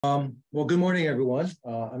Well, good morning, everyone.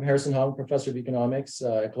 I'm Hyun Song, Professor of Economics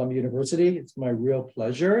at Columbia University. It's my real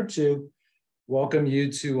pleasure to welcome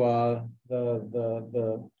you to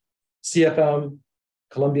the CFM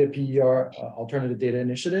Columbia PER Alternative Data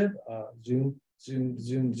Initiative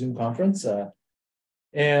Zoom conference.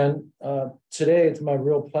 And today it's my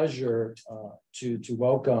real pleasure to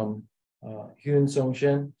welcome Hyun Song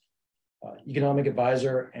Shin, Economic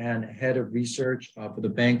Advisor and Head of Research for the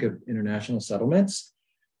Bank of International Settlements.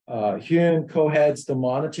 Hyun co-heads the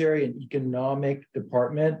Monetary and Economic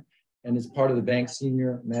Department and is part of the bank's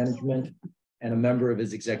senior management and a member of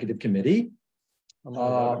his executive committee.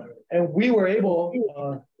 And we were able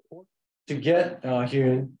to get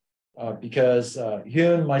Hyun because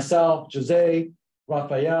Hyun, myself, Jose,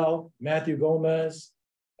 Rafael, Matthew Gomez,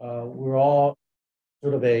 we're all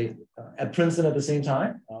sort of at Princeton at the same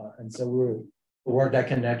time. And so we worked that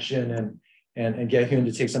connection and get Hyun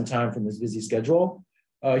to take some time from his busy schedule.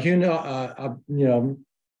 Hyun,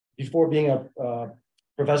 before being a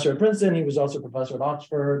professor at Princeton, he was also a professor at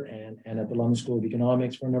Oxford and at the London School of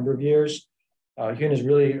Economics for a number of years. Hyun has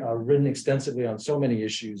really written extensively on so many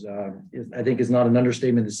issues. I think it's not an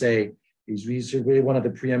understatement to say he's really one of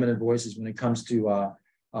the preeminent voices when it comes to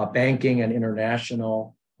banking and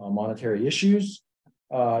international monetary issues.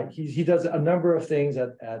 He does a number of things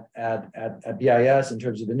at BIS in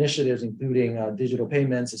terms of initiatives, including digital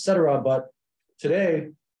payments, et cetera. But today,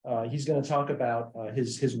 he's going to talk about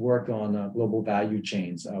his work on global value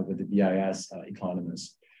chains with the BIS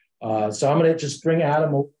economists. So I'm going to just bring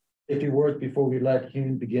Adam a few words before we let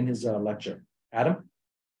Hyun begin his lecture. Adam?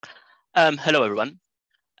 Hello, everyone.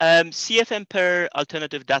 CFM-PER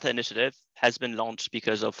Alternative Data Initiative has been launched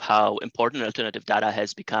because of how important alternative data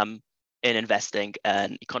has become in investing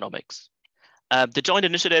and economics. The joint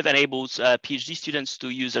initiative enables PhD students to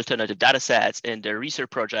use alternative data sets in their research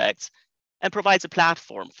projects and provides a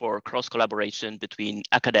platform for cross-collaboration between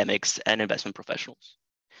academics and investment professionals.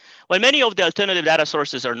 While many of the alternative data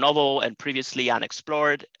sources are novel and previously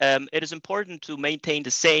unexplored, it is important to maintain the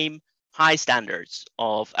same high standards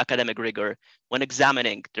of academic rigor when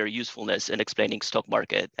examining their usefulness in explaining stock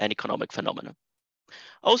market and economic phenomena.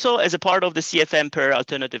 Also, as a part of the CFM-PER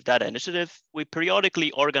Alternative Data Initiative, we periodically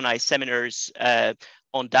organize seminars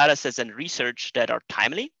on data sets and research that are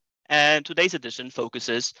timely, and today's edition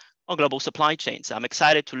focuses on global supply chains. I'm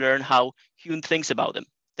excited to learn how Hyun thinks about them.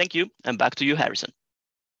 Thank you, and back to you, Harrison.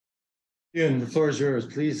 Hyun, the floor is yours.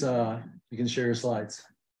 Please, you can share your slides.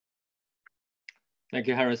 Thank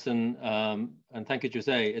you, Harrison, and thank you,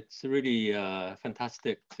 Jose. It's really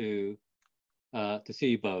fantastic to see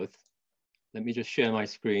you both. Let me just share my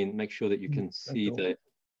screen, make sure that you can see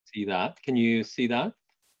that. Can you see that?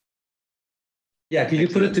 Yeah, can you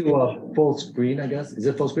put it to full screen, I guess? Is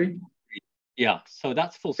it full screen? Yeah, so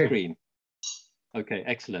that's full screen. Okay,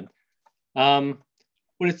 excellent. Well,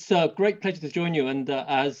 it's a great pleasure to join you. And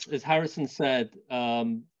as Harrison said,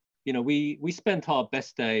 we spent our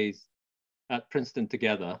best days at Princeton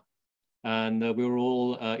together, and we were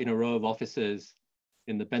all in a row of offices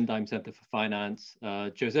in the Bendheim Center for Finance.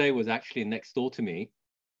 Jose was actually next door to me.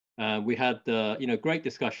 We had great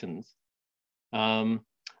discussions, and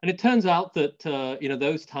it turns out that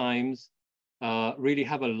those times really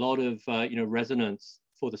have a lot of resonance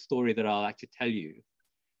for the story that I'll actually tell you,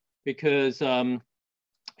 because the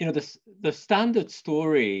standard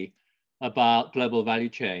story about global value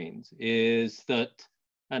chains is that,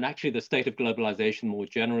 and actually the state of globalization more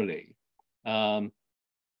generally,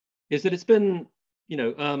 is that it's been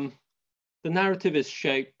the narrative is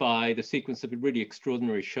shaped by the sequence of really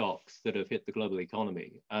extraordinary shocks that have hit the global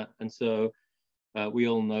economy, and so. We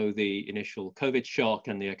all know the initial COVID shock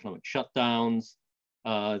and the economic shutdowns.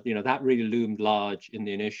 That really loomed large in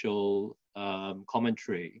the initial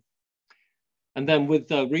commentary. And then with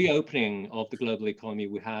the reopening of the global economy,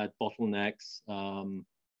 we had bottlenecks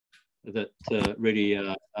that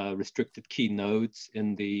really restricted key nodes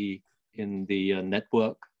in the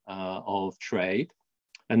network of trade,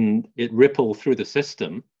 and it rippled through the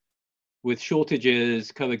system, with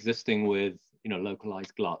shortages coexisting with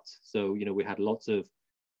localized gluts. So, we had lots of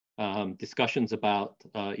discussions about,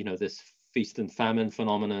 this feast and famine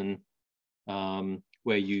phenomenon,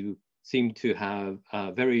 where you seem to have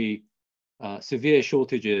very severe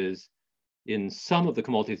shortages in some of the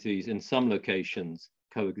commodities in some locations,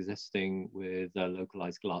 coexisting with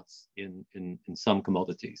localized gluts in some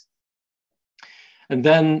commodities. And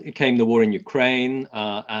then it came the war in Ukraine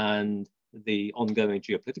and the ongoing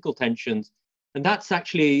geopolitical tensions. And that's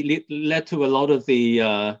actually led to a lot of the,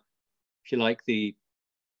 if you like, the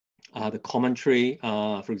commentary,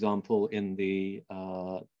 for example, in the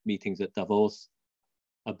meetings at Davos,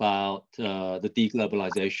 about the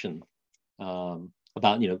deglobalization,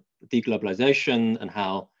 about deglobalization and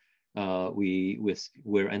how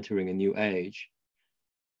we're entering a new age.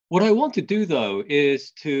 What I want to do, though,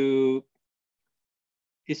 is to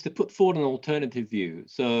put forward an alternative view.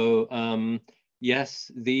 So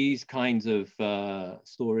yes, these kinds of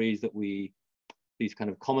stories these kind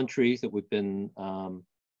of commentaries that we've been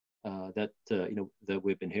that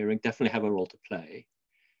we've been hearing definitely have a role to play.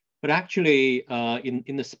 But actually,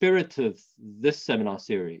 in the spirit of this seminar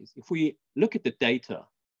series, if we look at the data,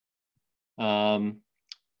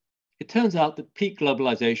 it turns out that peak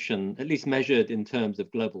globalization, at least measured in terms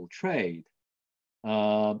of global trade,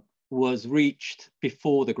 was reached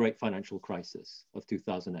before the great financial crisis of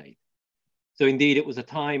 2008. So indeed, it was a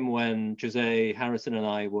time when Jose, Harrison, and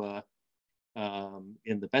I were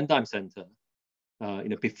in the Bendheim Center,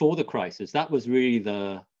 before the crisis. That was really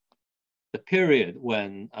the period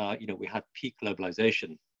when we had peak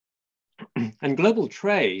globalization. And global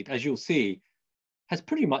trade, as you'll see, has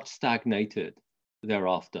pretty much stagnated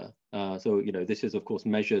thereafter. So this is, of course,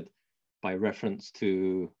 measured by reference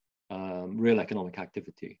to real economic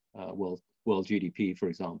activity, world GDP, for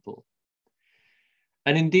example.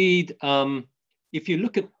 And indeed, if you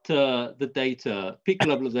look at the data, peak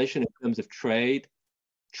globalization in terms of trade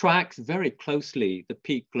tracks very closely the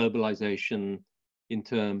peak globalization in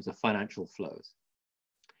terms of financial flows.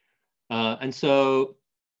 And so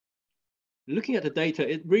looking at the data,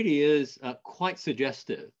 it really is quite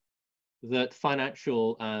suggestive that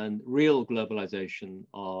financial and real globalization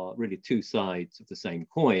are really two sides of the same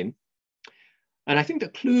coin. And I think the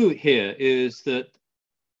clue here is that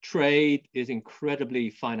trade is incredibly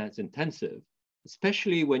finance intensive,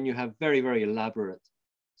 especially when you have very, very elaborate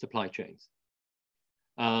supply chains.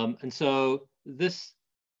 And so this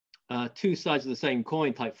two sides of the same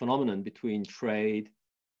coin type phenomenon between trade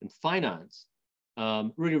and finance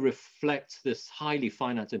really reflects this highly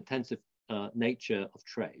finance intensive nature of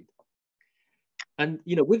trade. And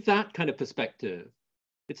with that kind of perspective,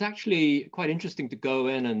 it's actually quite interesting to go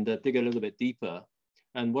in and dig a little bit deeper.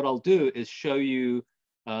 And what I'll do is show you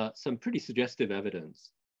some pretty suggestive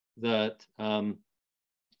evidence that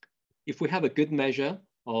if we have a good measure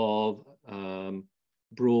of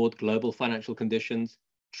broad global financial conditions,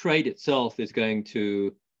 trade itself is going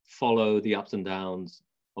to follow the ups and downs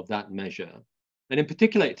of that measure. And in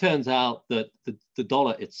particular, it turns out that the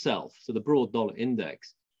dollar itself, so the broad dollar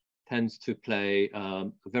index, tends to play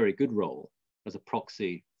a very good role as a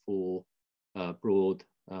proxy for broad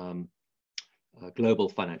global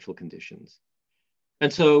financial conditions.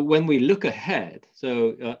 And so when we look ahead,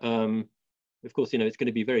 so of course, it's going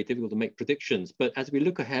to be very difficult to make predictions, but as we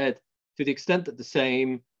look ahead, to the extent that the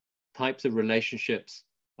same types of relationships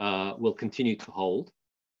will continue to hold,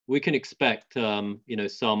 we can expect,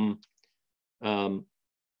 some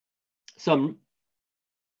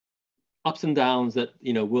ups and downs that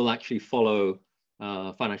will actually follow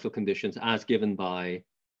financial conditions as given by,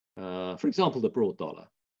 for example, the broad dollar.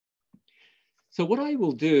 So what I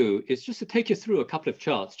will do is just to take you through a couple of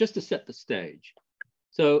charts just to set the stage.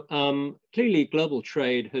 So clearly, global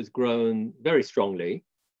trade has grown very strongly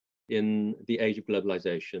in the age of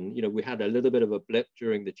globalization. We had a little bit of a blip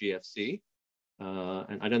during the GFC,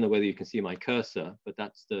 and I don't know whether you can see my cursor, but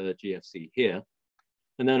that's the GFC here.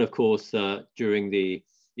 And then, of course, during the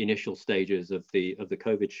initial stages of the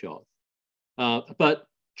COVID shock. But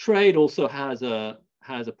trade also has a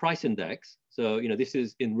price index. So this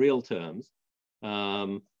is in real terms,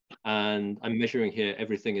 and I'm measuring here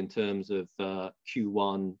everything in terms of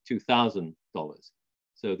Q1 $2,000.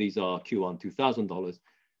 So these are Q1 $2,000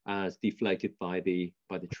 as deflated by the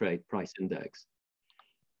trade price index.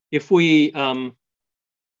 If we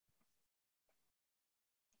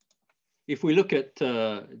look at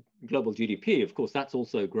global GDP, of course, that's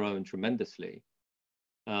also grown tremendously.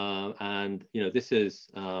 And this is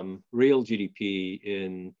real GDP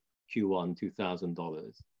in Q1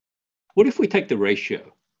 $2,000. What if we take the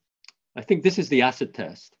ratio? I think this is the acid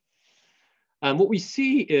test. And what we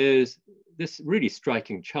see is this really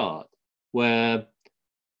striking chart where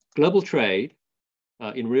global trade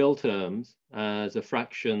in real terms as a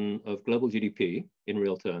fraction of global GDP in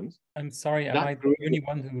real terms. I'm sorry, am I the only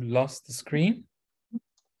one who lost the screen?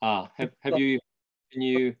 Can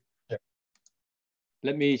you,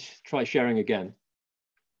 let me try sharing again.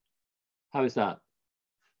 How is that?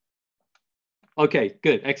 Okay,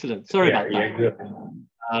 good, excellent. Sorry about that. Good.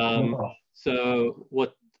 So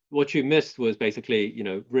what you missed was basically,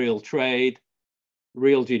 real trade,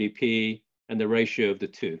 real GDP, and the ratio of the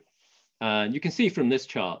two. And you can see from this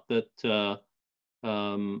chart that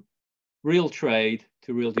real trade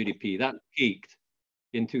to real GDP, that peaked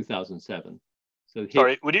in 2007. So here,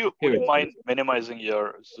 sorry, would you mind minimizing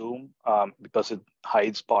your Zoom because it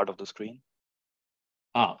hides part of the screen?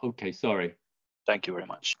 Ah, okay, sorry. Thank you very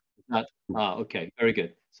much. Okay, very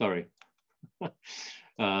good. Sorry.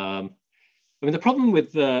 I mean, the problem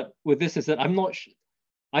with this is that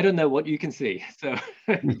I don't know what you can see. So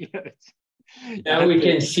now we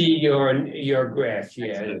can see your graph. Yeah,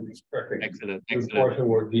 excellent. it's perfect. Excellent. Report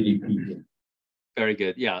toward GDP. Very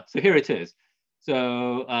good. Yeah. So here it is.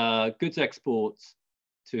 So goods exports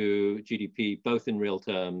to GDP, both in real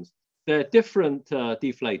terms. They're different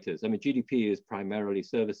deflators. I mean, GDP is primarily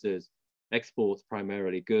services, exports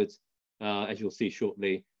primarily goods, as you'll see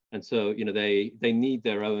shortly. And so, they need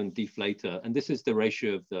their own deflator. And this is the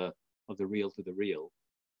ratio of the real to the real.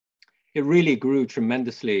 It really grew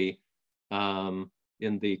tremendously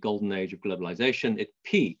in the golden age of globalization. It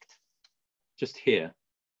peaked just here,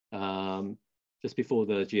 just before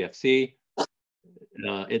the GFC.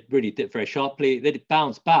 It really dipped very sharply. Then it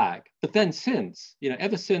bounced back. But then since,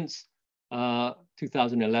 ever since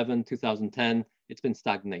 2011, 2010, it's been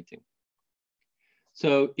stagnating.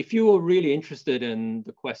 So if you were really interested in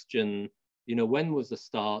the question, when was the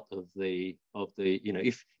start of the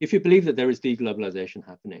if you believe that there is deglobalization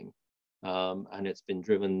happening, and it's being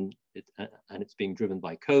driven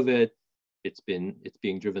by COVID, it's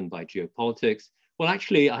being driven by geopolitics. Well,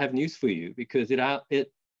 actually, I have news for you, because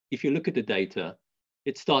if you look at the data,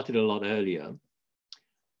 it started a lot earlier.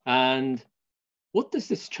 And what does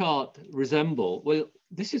this chart resemble? Well,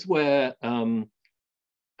 this is where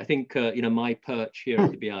I think my perch here at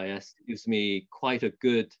the BIS gives me quite a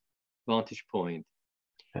good vantage point.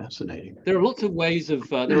 Fascinating. There are lots of ways of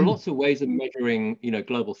measuring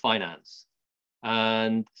global finance,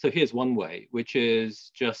 and so here's one way, which is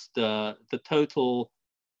just the total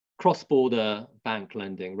cross-border bank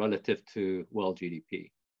lending relative to world GDP.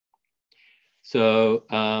 So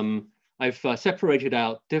I've separated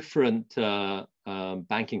out different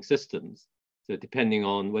banking systems. So depending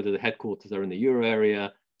on whether the headquarters are in the euro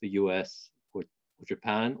area, the US, or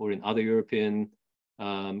Japan, or in other European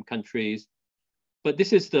countries. But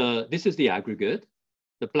this is the aggregate.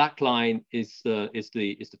 The black line is the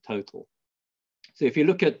total. So if you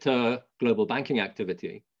look at global banking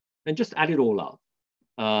activity, and just add it all up,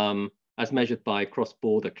 as measured by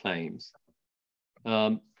cross-border claims,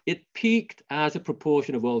 it peaked as a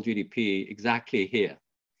proportion of world GDP exactly here,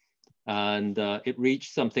 and it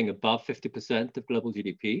reached something above 50% of global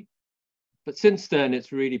GDP. But since then,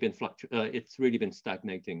 it's really been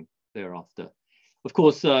stagnating thereafter. Of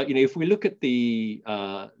course, if we look at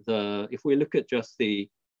if we look at just the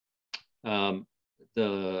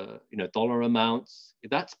dollar amounts,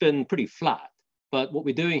 that's been pretty flat. But what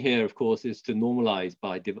we're doing here, of course, is to normalize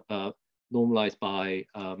by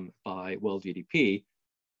world GDP,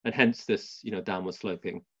 and hence this downward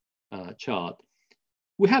sloping chart.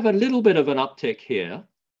 We have a little bit of an uptick here,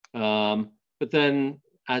 but then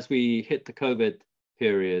as we hit the COVID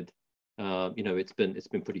period, it's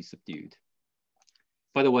been pretty subdued.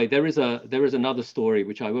 By the way, there is another story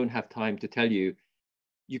which I won't have time to tell you.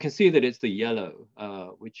 You can see that it's the yellow,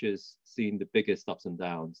 which has seen the biggest ups and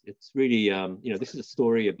downs. It's really, this is a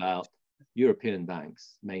story about European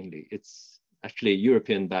banks mainly. It's actually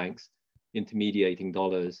European banks intermediating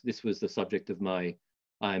dollars. This was the subject of my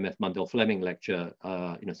IMF Mundell-Fleming lecture,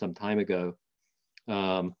 some time ago.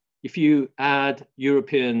 If you add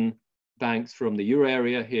European banks from the euro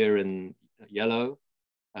area here in yellow,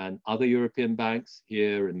 and other European banks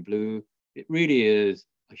here in blue, it really is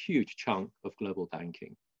a huge chunk of global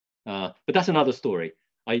banking. But that's another story.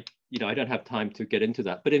 I don't have time to get into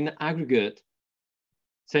that. But in the aggregate,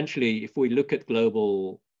 essentially, if we look at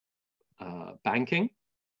global banking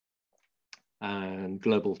and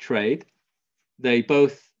global trade, they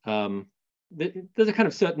both, there's a kind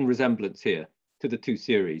of certain resemblance here to the two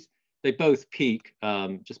series. They both peak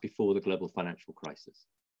just before the global financial crisis.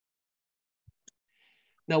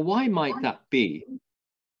 Now, why might that be?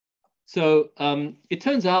 So it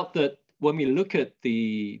turns out that when we look at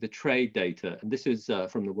the trade data, and this is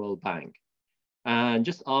from the World Bank, and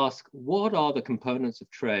just ask, what are the components of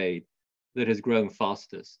trade that has grown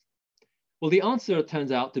fastest? Well, the answer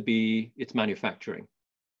turns out to be it's manufacturing.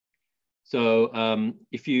 So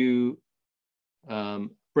if you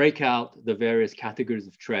break out the various categories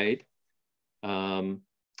of trade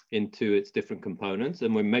into its different components,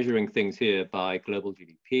 and we're measuring things here by global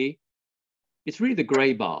GDP, it's really the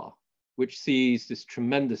gray bar which sees this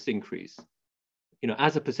tremendous increase,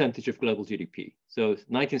 as a percentage of global GDP. So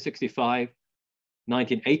 1965,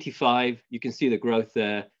 1985, you can see the growth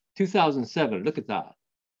there. 2007, look at that.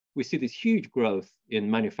 We see this huge growth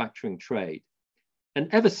in manufacturing trade. And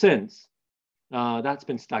ever since, that's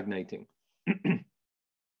been stagnating.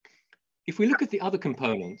 if we look at the other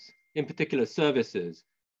components, in particular services,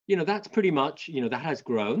 that's pretty much, that has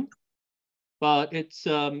grown, but it's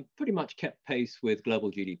pretty much kept pace with global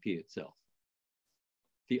GDP itself.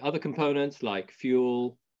 The other components like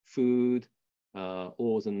fuel, food,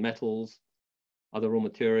 ores and metals, other raw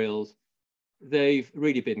materials, they've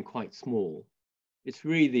really been quite small. It's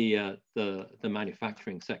really the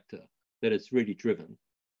manufacturing sector that has really driven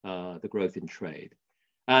the growth in trade,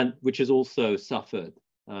 and which has also suffered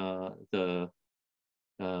the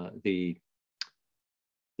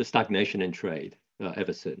stagnation in trade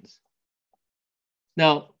ever since.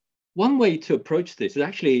 Now, one way to approach this is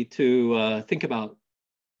actually to think about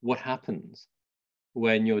what happens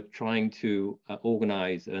when you're trying to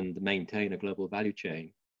organize and maintain a global value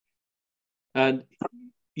chain. And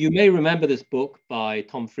you may remember this book by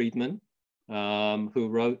Tom Friedman, who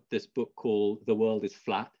wrote this book called The World is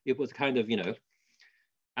Flat. It was kind of,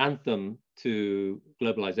 anthem to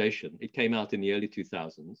globalization. It came out in the early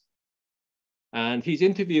 2000s. And he's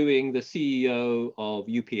interviewing the CEO of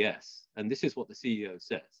UPS. And this is what the CEO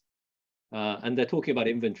says. And they're talking about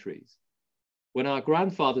inventories. When our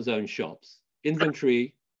grandfathers owned shops,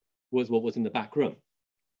 inventory was what was in the back room.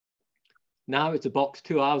 Now it's a box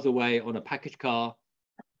 2 hours away on a package car,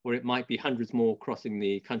 or it might be hundreds more crossing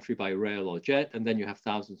the country by rail or jet, and then you have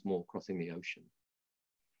thousands more crossing the ocean.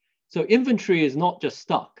 So inventory is not just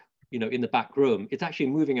stuck, in the back room, it's actually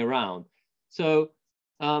moving around. So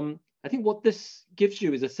I think what this gives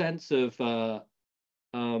you is a sense of the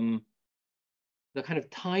kind of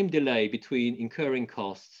time delay between incurring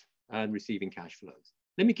costs and receiving cash flows.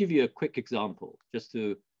 Let me give you a quick example just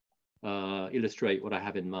to illustrate what I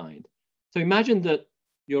have in mind. So imagine that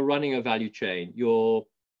you're running a value chain. You're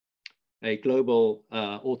a global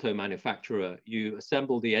auto manufacturer. You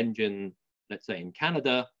assemble the engine, let's say in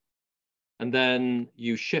Canada, and then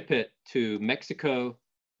you ship it to Mexico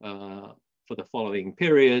for the following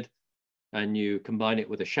period, and you combine it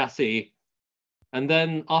with a chassis. And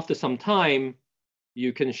then after some time,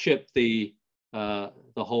 you can ship the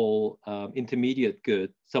whole intermediate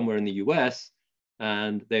good somewhere in the US,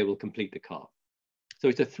 and they will complete the car. So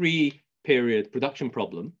it's a 3-period production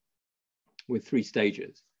problem with 3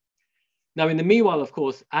 stages. Now, in the meanwhile, of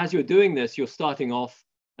course, as you're doing this, you're starting off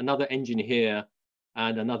another engine here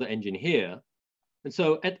and another engine here. And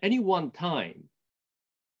so at any one time,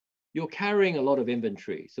 you're carrying a lot of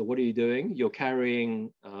inventory. So what are you doing? You're carrying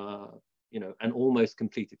an almost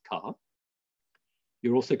completed car.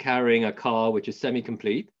 You're also carrying a car which is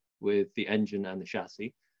semi-complete with the engine and the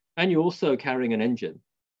chassis. And you're also carrying an engine.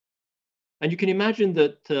 And you can imagine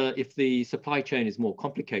that if the supply chain is more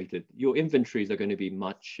complicated, your inventories are going to be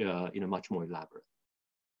much more elaborate.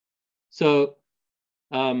 So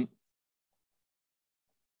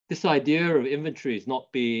this idea of inventories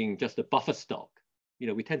not being just a buffer stock,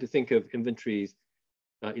 we tend to think of inventories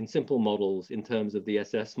in simple models in terms of the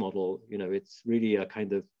SS model. It's really a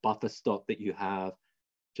kind of buffer stock that you have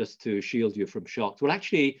just to shield you from shocks. Well,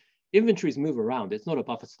 actually, inventories move around. It's not a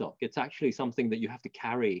buffer stock. It's actually something that you have to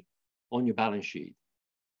carry on your balance sheet.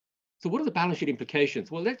 So what are the balance sheet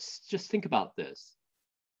implications? Well, let's just think about this.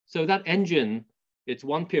 So that engine, it's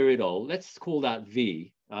 1 period old. Let's call that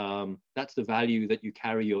V. That's the value that you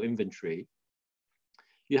carry your inventory.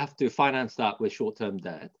 You have to finance that with short-term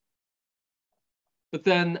debt. But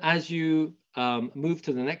then as you move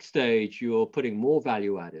to the next stage, you're putting more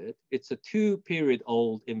value added. It's a 2-period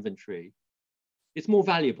old inventory. It's more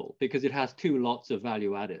valuable because it has 2 lots of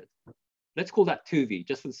value added. Let's call that 2V,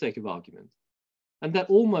 just for the sake of argument. And that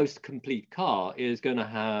almost complete car is going to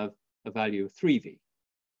have a value of 3V.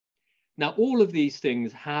 Now, all of these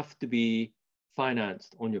things have to be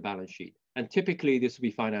financed on your balance sheet. And typically, this will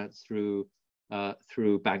be financed through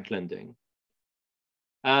bank lending.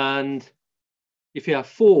 And if you have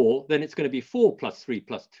 4, then it's going to be 4 plus 3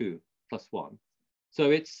 plus 2 plus 1.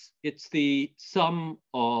 So it's the sum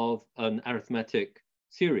of an arithmetic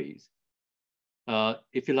series.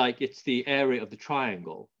 If you like, it's the area of the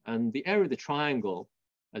triangle. And the area of the triangle,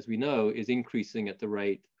 as we know, is increasing at the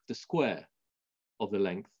rate of the square of the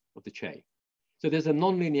length of the chain. So there's a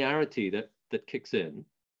nonlinearity that kicks in,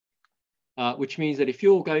 which means that if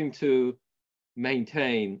you're going to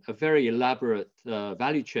maintain a very elaborate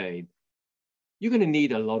value chain, you're going to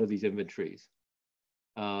need a lot of these inventories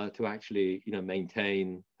to actually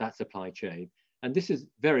maintain that supply chain. And this is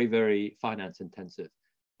very, very finance intensive.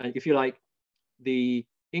 And if you like, the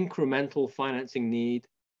incremental financing need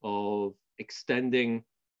of extending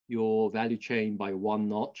your value chain by 1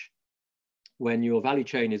 notch when your value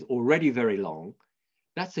chain is already very long,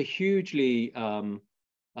 that's a huge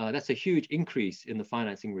increase in the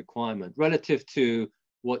financing requirement relative to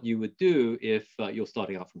what you would do if you're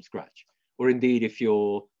starting out from scratch. or indeed if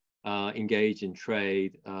you're engaged in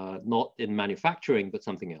trade, not in manufacturing, but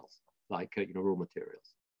something else, like raw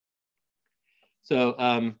materials. So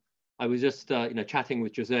I was just chatting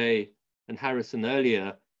with Jose and Harrison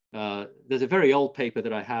earlier. There's a very old paper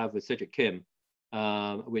that I have with Cedric Kim,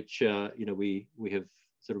 which we have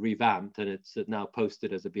sort of revamped, and it's now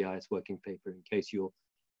posted as a BIS working paper in case you're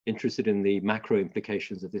interested in the macro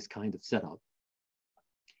implications of this kind of setup.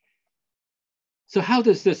 So how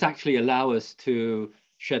does this actually allow us to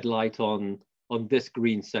shed light on this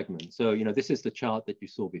green segment? So this is the chart that you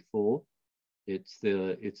saw before. It's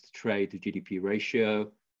the trade to GDP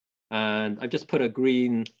ratio, and I've just put a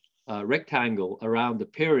green rectangle around the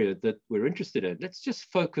period that we're interested in. Let's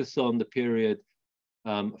just focus on the period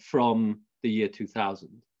from the year 2000.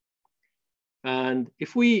 And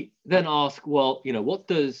if we then ask, well, what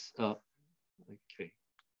does, okay,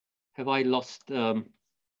 have I lost,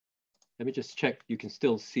 let me just check, you can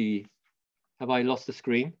still see, have I lost the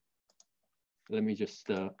screen? Let me just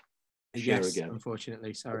share yes, again.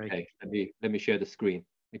 Unfortunately, sorry. Okay, let me share the screen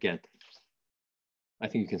again. I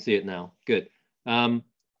think you can see it now, good.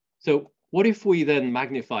 So what if we then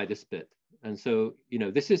magnify this bit? And so,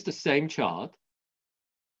 this is the same chart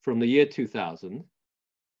from the year 2000.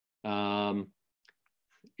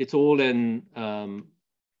 It's all in Q1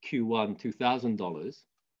 $2,000.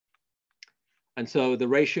 And so the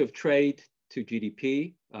ratio of trade to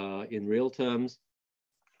GDP in real terms,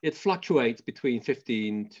 it fluctuates between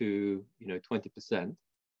 15 to 20%.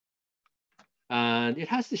 And it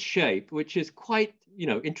has this shape, which is quite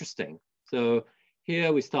interesting. So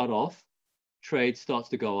here we start off, trade starts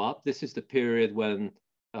to go up. This is the period when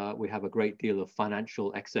we have a great deal of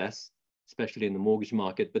financial excess, especially in the mortgage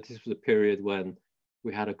market. But this was a period when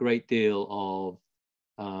we had a great deal of,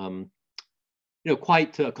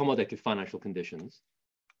 quite accommodative financial conditions.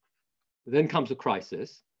 Then comes a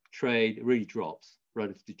crisis. Trade really drops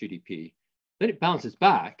relative to GDP. Then it bounces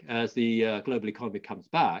back as the global economy comes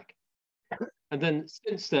back. And then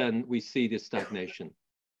since then, we see this stagnation.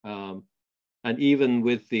 And even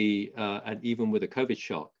with the COVID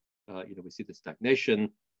shock, we see the stagnation.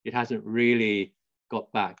 It hasn't really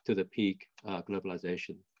got back to the peak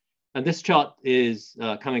globalization. And this chart is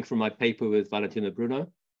coming from my paper with Valentino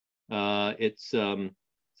Bruno.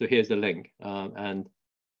 So here's the link, and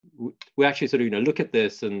we actually sort of look at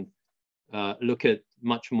this and look at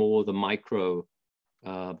much more the micro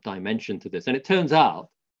dimension to this. And it turns out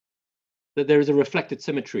that there is a reflected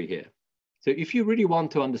symmetry here. So if you really want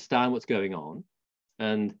to understand what's going on,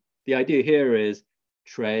 and the idea here is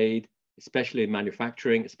trade, especially in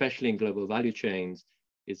manufacturing, especially in global value chains,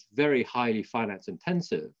 is very highly finance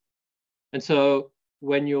intensive. And so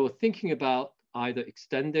when you're thinking about either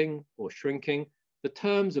extending or shrinking, the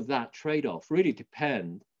terms of that trade-off really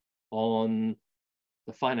depend on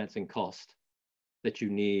the financing cost that you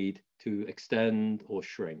need to extend or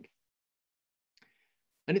shrink.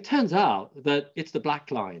 And it turns out that it's the black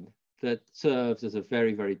line that serves as a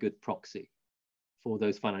very, very good proxy for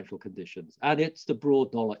those financial conditions. And it's the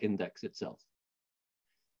broad dollar index itself.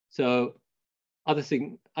 So other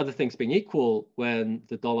things being equal, when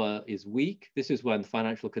the dollar is weak, this is when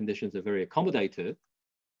financial conditions are very accommodative.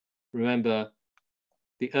 Remember,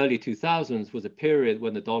 the early 2000s was a period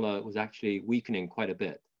when the dollar was actually weakening quite a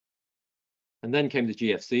bit. And then came the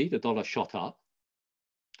GFC, the dollar shot up.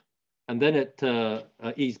 And then it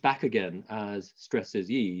eased back again as stresses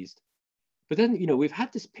eased. But then, we've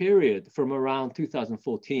had this period from around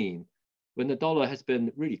 2014 when the dollar has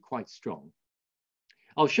been really quite strong.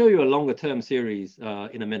 I'll show you a longer term series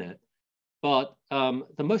in a minute, but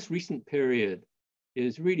the most recent period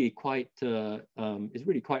is really quite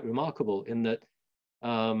remarkable in that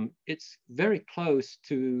it's very close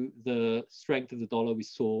to the strength of the dollar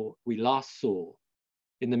we last saw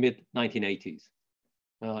in the mid 1980s.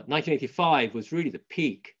 1985 was really the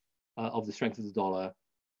peak of the strength of the dollar.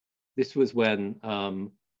 This was when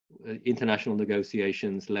international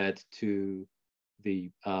negotiations led to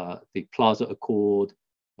the Plaza Accord,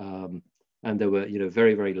 and there were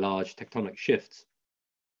very, very large tectonic shifts.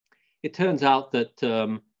 It turns out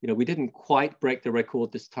that we didn't quite break the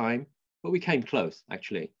record this time, but we came close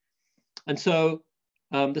actually. And so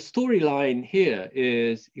the storyline here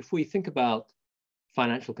is, if we think about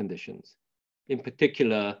financial conditions, in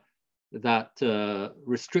particular that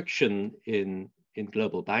restriction in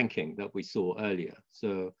global banking that we saw earlier.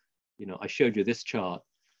 So I showed you this chart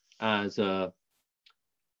as a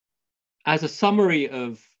summary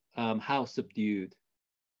of how subdued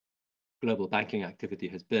global banking activity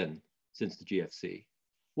has been since the GFC.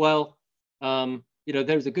 Well,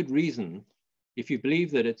 there's a good reason. If you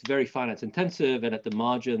believe that it's very finance intensive and at the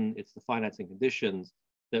margin, it's the financing conditions,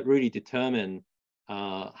 that really determine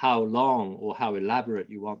how long or how elaborate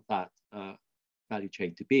you want that value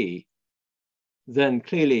chain to be, then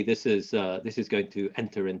clearly this is going to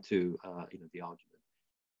enter into the argument.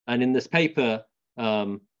 And in this paper,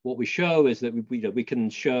 what we show is that we can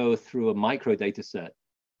show through a micro data set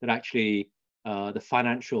that actually the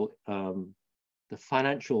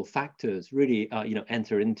financial factors really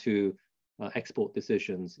enter into export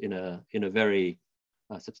decisions in a very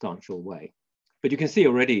substantial way. But you can see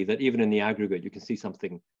already that even in the aggregate, you can see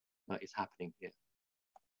something is happening here.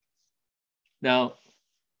 Now,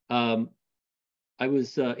 I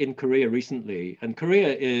was in Korea recently, and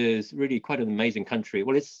Korea is really quite an amazing country.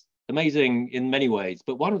 Well, it's amazing in many ways,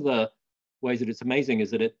 but one of the ways that it's amazing is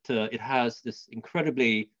that it has this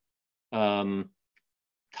incredibly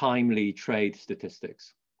timely trade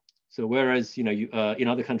statistics. So whereas in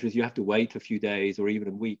other countries you have to wait a few days or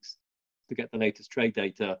even weeks to get the latest trade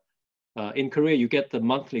data, in Korea you get the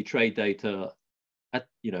monthly trade data at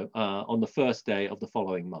on the first day of the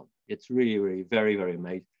following month. It's really very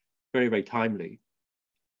amazing, very timely.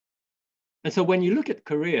 And so when you look at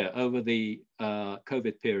Korea over the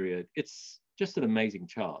COVID period, it's just an amazing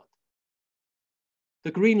chart.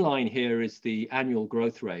 The green line here is the annual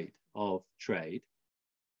growth rate of trade.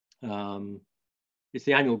 It's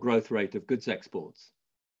the annual growth rate of goods exports.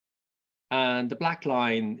 And the black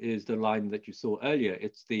line is the line that you saw earlier.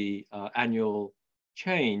 It's the annual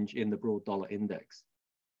change in the broad dollar index.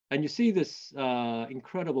 And you see this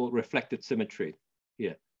incredible reflected symmetry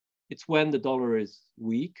here. It's when the dollar is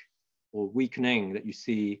weak or weakening that you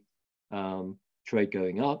see trade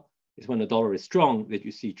going up. It's when the dollar is strong that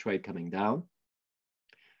you see trade coming down.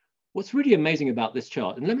 What's really amazing about this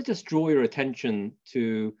chart, and let me just draw your attention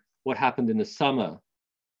to what happened in the summer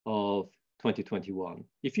of 2021.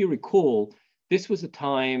 If you recall, this was a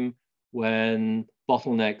time when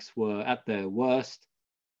bottlenecks were at their worst.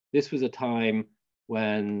 This was a time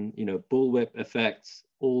when bullwhip effects,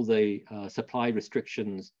 all the supply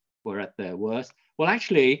restrictions were at their worst. Well,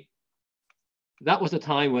 actually, that was a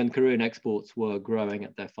time when Korean exports were growing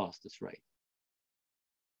at their fastest rate.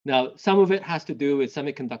 Now, some of it has to do with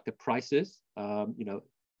semiconductor prices. I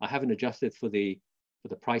haven't adjusted for the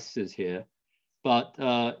prices here, but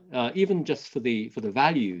even just for the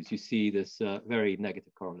values, you see this very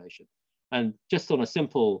negative correlation. And just on a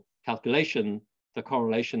simple calculation, the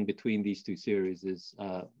correlation between these two series is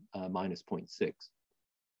minus 0.6.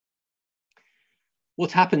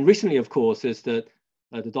 What's happened recently, of course, is that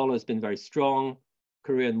the dollar has been very strong. The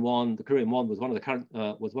Korean won was one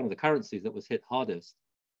of the currencies that was hit hardest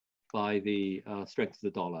by the strength of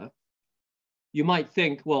the dollar. You might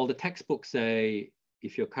think, well, the textbooks say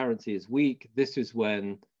if your currency is weak, this is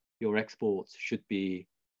when your exports should be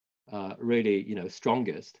really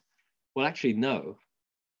strongest. Well, actually, no.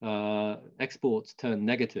 Exports turned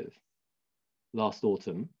negative last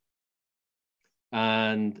autumn,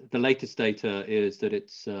 and the latest data is that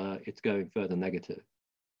it's going further negative.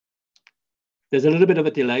 There's a little bit of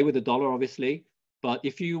a delay with the dollar, obviously, but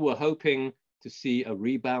if you were hoping to see a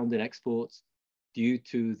rebound in exports due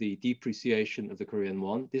to the depreciation of the Korean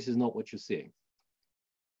won, this is not what you're seeing.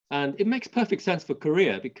 And it makes perfect sense for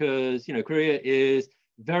Korea because Korea is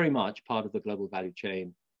very much part of the global value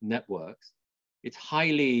chain networks. It's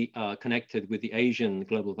highly connected with the Asian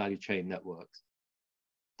global value chain networks.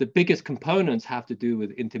 The biggest components have to do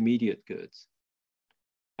with intermediate goods.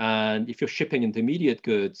 And if you're shipping intermediate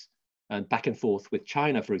goods and back and forth with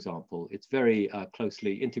China, for example, it's very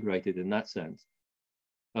closely integrated in that sense.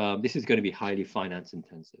 This is going to be highly finance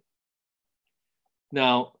intensive.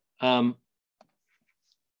 Now,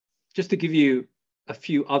 just to give you a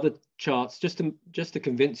few other charts, just to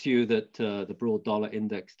convince you that the broad dollar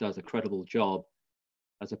index does a credible job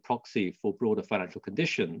as a proxy for broader financial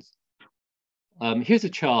conditions. Here's a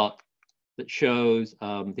chart that shows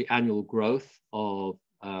the annual growth of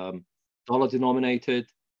dollar-denominated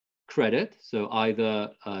credit, so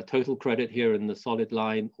either total credit here in the solid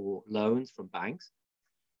line or loans from banks.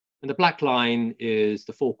 And the black line is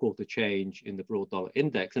the four-quarter change in the broad dollar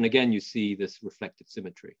index. And again, you see this reflected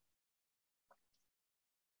symmetry.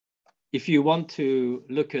 If you want to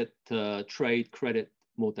look at trade credit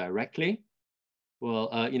more directly,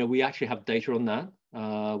 well, we actually have data on that.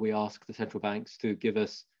 We ask the central banks to give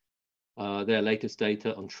us their latest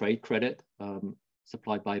data on trade credit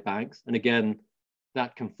supplied by banks. And again,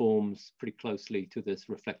 that conforms pretty closely to this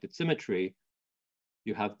reflected symmetry.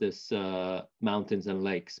 You have this mountains and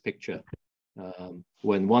lakes picture.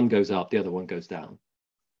 When one goes up, the other one goes down.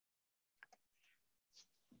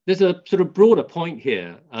 There's a sort of broader point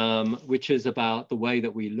here, which is about the way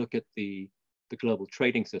that we look at the global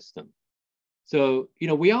trading system. So,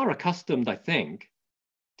 we are accustomed, I think,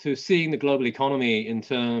 to seeing the global economy in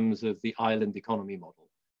terms of the island economy model.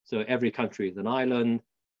 So every country is an island.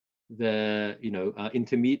 It's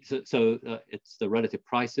the relative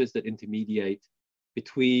prices that intermediate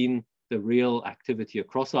between the real activity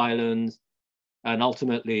across islands, and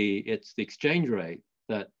ultimately it's the exchange rate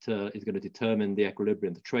that is going to determine the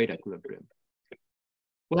equilibrium, the trade equilibrium.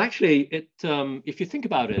 Well, actually, if you think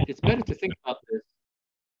about it, it's better to think about this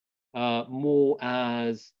more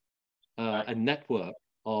as a network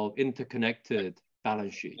of interconnected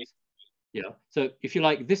balance sheets. Yeah. So if you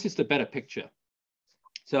like, this is the better picture.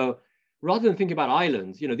 So rather than thinking about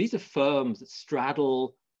islands, these are firms that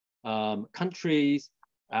straddle countries,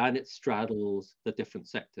 and it straddles the different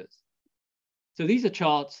sectors. So these are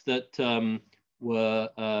charts that were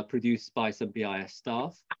produced by some BIS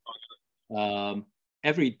staff.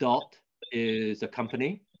 Every dot is a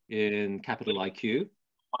company in capital IQ.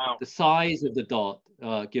 Wow. The size of the dot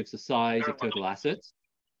gives the size of total assets,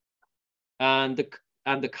 and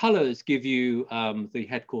the colors give you the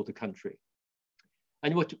headquarter country.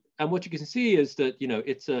 And what you can see is that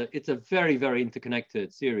it's a very, very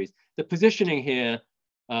interconnected series. The positioning here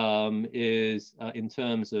is in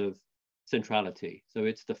terms of centrality. So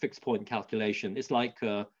it's the fixed point calculation. It's like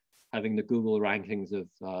having the Google rankings of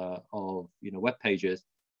web pages.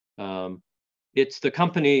 It's the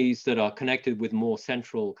companies that are connected with more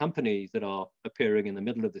central companies that are appearing in the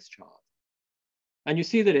middle of this chart. And you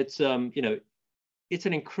see that it's it's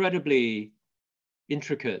an incredibly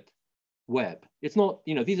intricate web. It's not,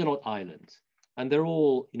 these are not islands, and they're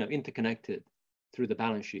all, interconnected through the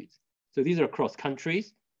balance sheets. So these are across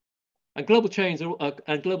countries, and global chains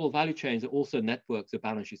and global value chains are also networks of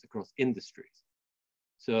balance sheets across industries.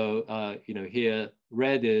 So, here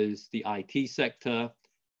red is the IT sector,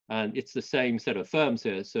 and it's the same set of firms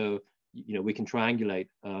here. So, we can triangulate.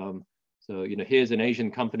 So, here's an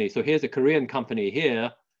Asian company. So here's a Korean company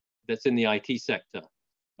here that's in the IT sector,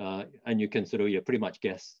 and you can sort of pretty much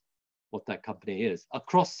guess what that company is.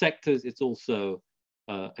 Across sectors, it's also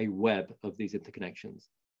a web of these interconnections.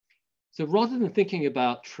 So rather than thinking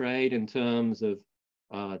about trade in terms of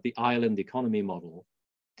the island economy model,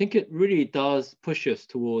 I think it really does push us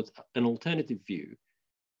towards an alternative view.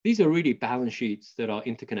 These are really balance sheets that are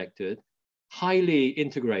interconnected, highly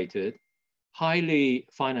integrated, highly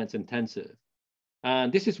finance intensive.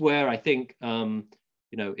 And this is where I think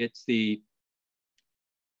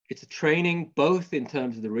it's a training both in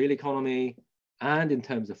terms of the real economy and in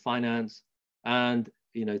terms of finance. And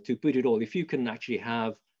to put it all, if you can actually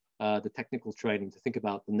have the technical training to think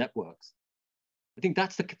about the networks, I think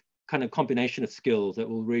that's the kind of combination of skills that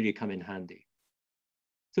will really come in handy.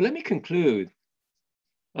 So let me conclude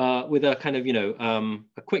with a kind of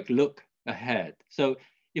a quick look ahead. So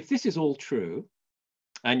if this is all true,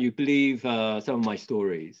 and you believe some of my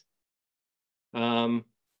stories, a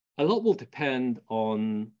lot will depend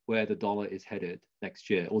on where the dollar is headed next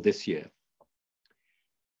year or this year.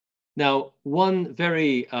 Now, one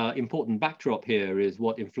very important backdrop here is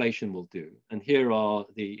what inflation will do. And here are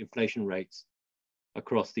the inflation rates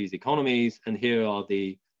across these economies. And here are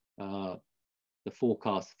the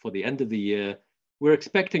forecasts for the end of the year. We're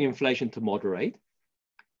expecting inflation to moderate.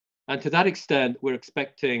 And to that extent, we're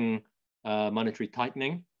expecting monetary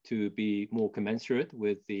tightening to be more commensurate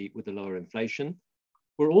with the lower inflation.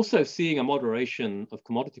 We're also seeing a moderation of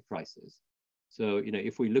commodity prices. So,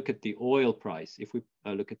 if we look at the oil price, if we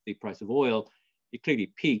look at the price of oil, it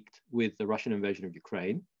clearly peaked with the Russian invasion of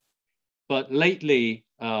Ukraine. But lately,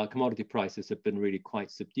 commodity prices have been really quite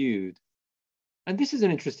subdued. And this is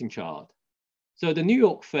an interesting chart. So the New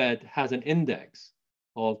York Fed has an index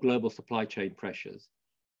of global supply chain pressures.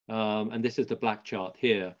 And this is the black chart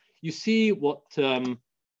here. You see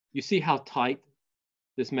you see how tight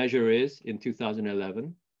this measure is in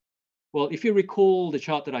 2011. Well, if you recall the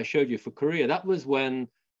chart that I showed you for Korea, that was when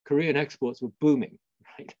Korean exports were booming,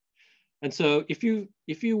 right? And so if you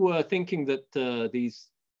were thinking that these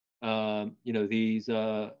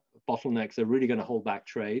bottlenecks are really going to hold back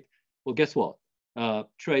trade, well, guess what?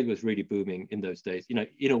 Trade was really booming in those days.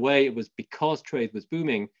 In a way, it was because trade was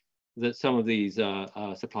booming that some of these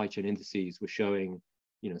supply chain indices were showing,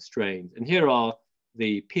 strains. And here are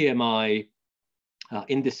the PMI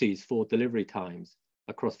indices for delivery times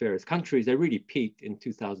across various countries. They really peaked in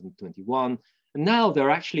 2021, and now they're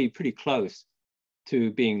actually pretty close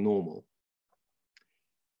to being normal.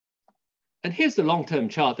 And here's the long-term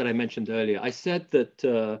chart that I mentioned earlier. I said that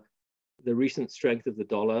the recent strength of the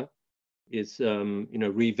dollar is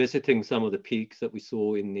revisiting some of the peaks that we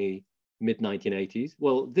saw in the mid-1980s.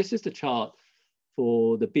 Well, this is the chart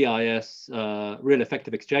for the BIS real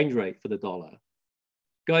effective exchange rate for the dollar,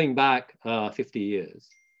 going back 50 years.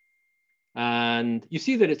 And you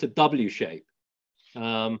see that it's a W shape.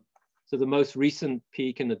 So the most recent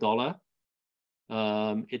peak in the dollar,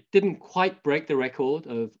 it didn't quite break the record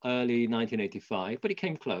of early 1985, but it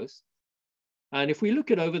came close. And if we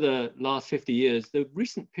look at over the last 50 years, the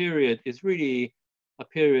recent period is really a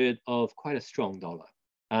period of quite a strong dollar.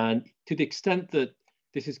 And to the extent that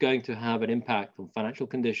this is going to have an impact on financial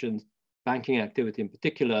conditions, banking activity in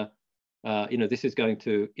particular, this is going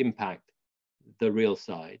to impact the real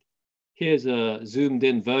side. Here's a zoomed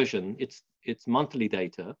in version. It's monthly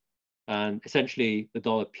data. And essentially the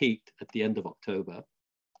dollar peaked at the end of October.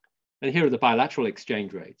 And here are the bilateral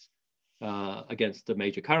exchange rates against the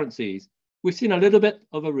major currencies. We've seen a little bit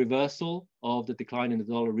of a reversal of the decline in the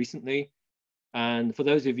dollar recently. And for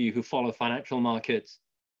those of you who follow financial markets,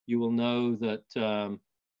 you will know that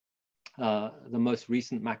the most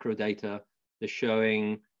recent macro data is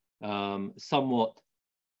showing somewhat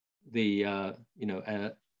the, a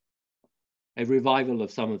revival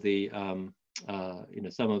of some of the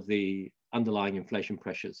underlying inflation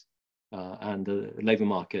pressures, and the labor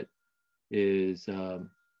market is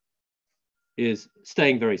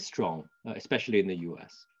staying very strong, especially in the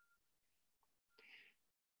US.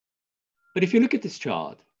 But if you look at this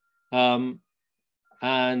chart,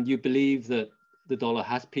 and you believe that the dollar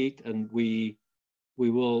has peaked and we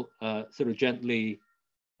will sort of gently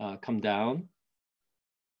come down,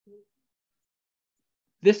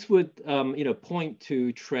 this would point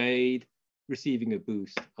to trade receiving a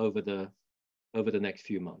boost over the next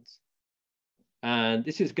few months. And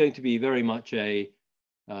this is going to be very much a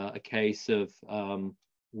case of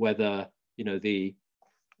whether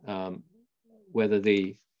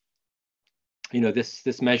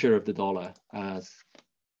this measure of the dollar as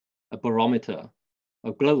a barometer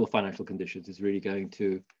of global financial conditions is really going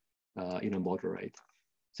to moderate.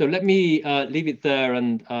 So let me leave it there,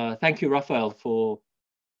 and thank you, Raphael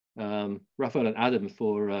and Adam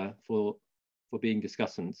for being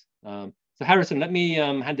discussants. So Harrison, let me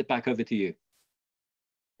hand it back over to you.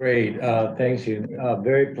 Great, thanks, Hyun.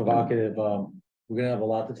 Very provocative. We're going to have a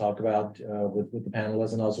lot to talk about with the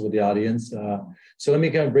panelists and also with the audience. So let me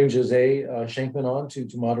kind of bring Jose Schenkman on to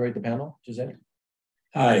moderate the panel. Jose.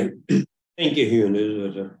 Hi, thank you, Hyun. This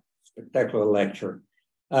was a spectacular lecture.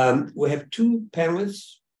 We have two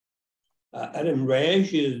panelists. Adam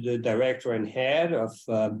Raj is the director and head of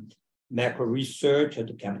macro research at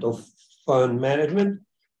the Capital Fund Management,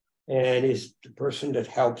 and is the person that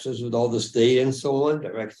helps us with all this data and so on,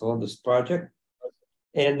 directs all this project.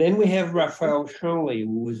 And then we have Raphael Schonley,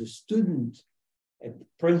 who was a student at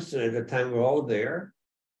Princeton at the time we're all there,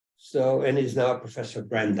 and is now a professor at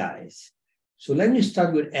Brandeis. So let me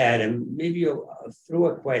start with Adam. Maybe I'll throw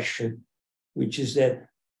a question, which is that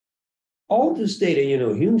all this data,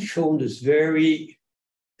 Hyun shown this very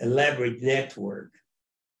elaborate network.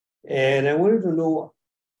 And I wanted to know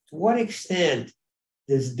to what extent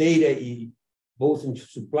this data, both in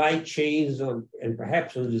supply chains and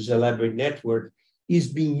perhaps on this elaborate network, is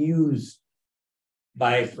being used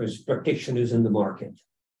for practitioners in the market.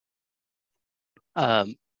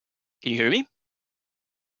 Can you hear me?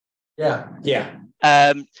 Yeah.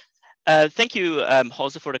 Thank you,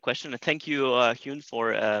 Jose, for the question, and thank you, Hyun,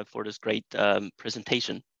 for this great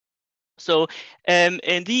presentation. So,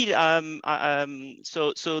 indeed,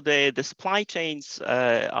 so the supply chains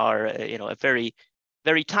are, a very,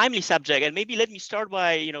 very timely subject. And maybe let me start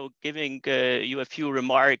by, giving you a few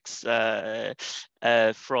remarks from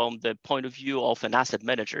the point of view of an asset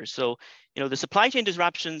manager. So, the supply chain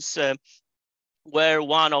disruptions were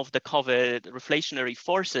one of the COVID reflationary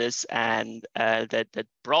forces, and that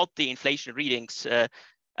brought the inflation readings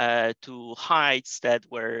to heights that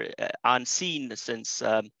were unseen since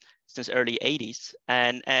early 80s,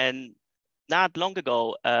 and not long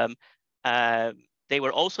ago they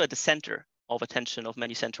were also at the center of attention of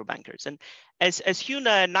many central bankers. And as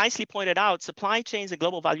Hyun nicely pointed out, supply chains and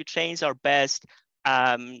global value chains are best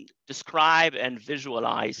described and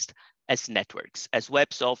visualized as networks, as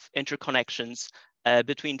webs of interconnections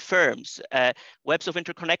between firms, webs of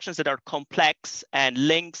interconnections that are complex and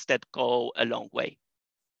links that go a long way.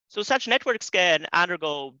 So such networks can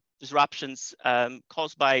undergo disruptions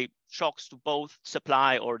caused by shocks to both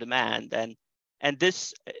supply or demand, and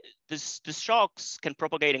this shocks can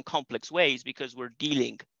propagate in complex ways because we're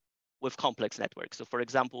dealing with complex networks. So, for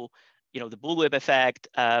example, the bullwhip effect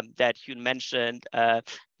that Hyun mentioned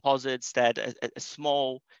posits that a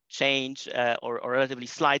small change or relatively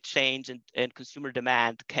slight change in consumer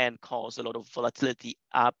demand can cause a lot of volatility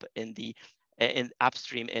up in the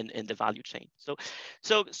upstream in the value chain.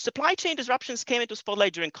 So supply chain disruptions came into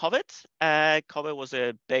spotlight during COVID. COVID was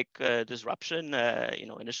a big disruption.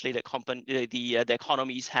 Initially the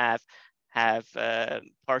economies have have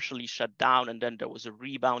partially shut down, and then there was a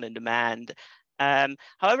rebound in demand.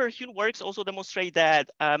 However, Hyun works also demonstrate that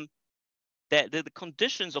the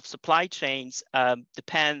conditions of supply chains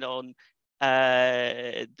depend on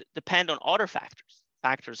other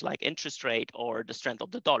factors like interest rate or the strength of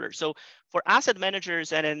the dollar. So for asset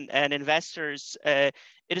managers and investors, it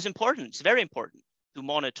is important, it's very important to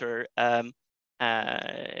monitor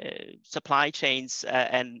supply chains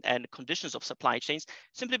and conditions of supply chains,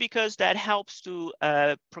 simply because that helps to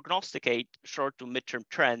prognosticate short to midterm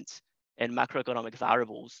trends in macroeconomic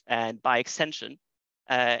variables and by extension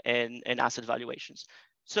in asset valuations.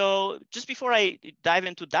 So just before I dive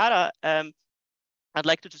into data, I'd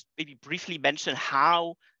like to just maybe briefly mention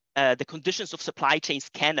how the conditions of supply chains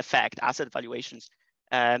can affect asset valuations.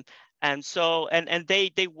 And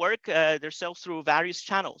they work themselves through various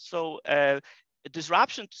channels. So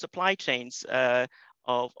disruption to supply chains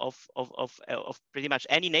of pretty much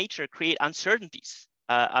any nature create uncertainties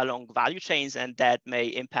along value chains, and that may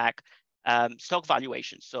impact stock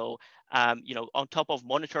valuations. So on top of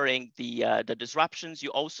monitoring the disruptions, you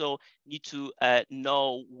also need to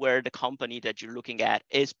know where the company that you're looking at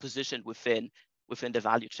is positioned within the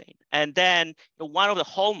value chain. And then one of the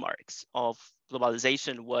hallmarks of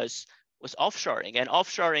globalization was offshoring, and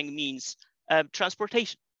offshoring means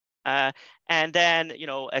transportation. And then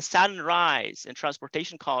a sudden rise in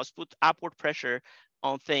transportation costs put upward pressure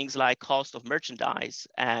on things like cost of merchandise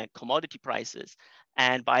and commodity prices,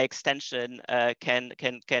 and by extension can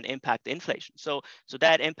impact inflation. So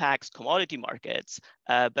that impacts commodity markets,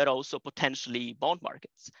 but also potentially bond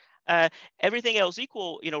markets. Everything else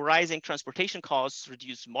equal, rising transportation costs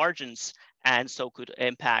reduce margins, and so could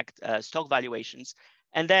impact stock valuations.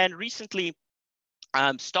 And then recently,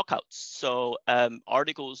 stockouts, so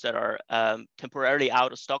articles that are temporarily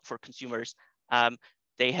out of stock for consumers,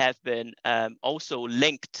 they have been also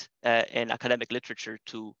linked in academic literature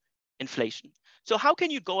to inflation. So how can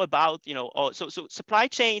you go about, so supply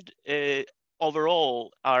chain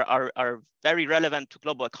overall are very relevant to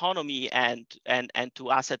global economy and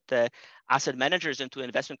to asset managers and to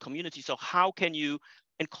investment community. So how can you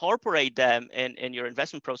incorporate them in your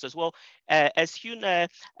investment process? Well, as Hyun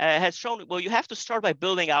has shown, well, you have to start by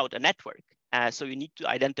building out a network. So you need to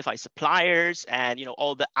identify suppliers and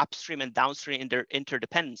all the upstream and downstream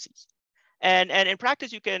interdependencies. And in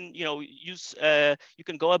practice, you can you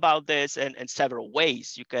can go about this in several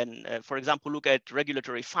ways. You can, for example, look at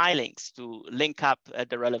regulatory filings to link up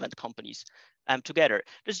the relevant companies together.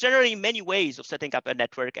 There's generally many ways of setting up a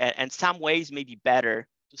network, and some ways may be better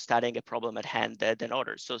to studying a problem at hand than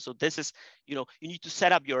others. So this is, you need to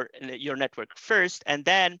set up your network first, and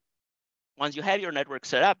then once you have your network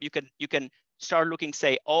set up, you can start looking,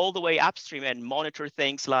 say, all the way upstream and monitor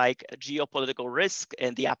things like geopolitical risk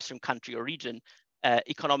in the upstream country or region,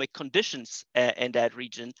 economic conditions in that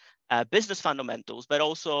region, business fundamentals, but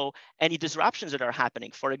also any disruptions that are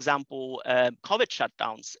happening. For example, COVID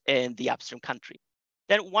shutdowns in the upstream country.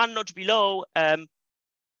 Then one notch below,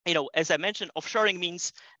 as I mentioned, offshoring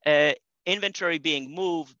means inventory being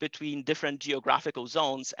moved between different geographical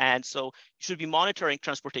zones, and so you should be monitoring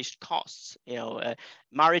transportation costs,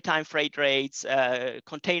 maritime freight rates,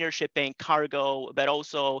 container shipping, cargo, but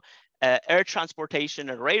also air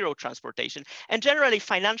transportation and railroad transportation, and generally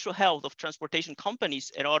financial health of transportation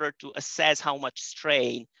companies in order to assess how much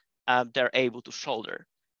strain they're able to shoulder.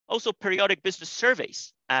 Also, periodic business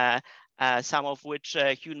surveys, some of which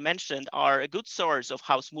Hyun mentioned, are a good source of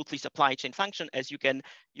how smoothly supply chain function, as you can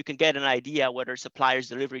get an idea whether suppliers'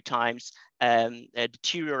 delivery times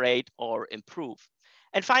deteriorate or improve.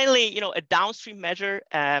 And finally, a downstream measure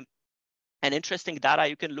and interesting data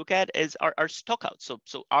you can look at are stockouts.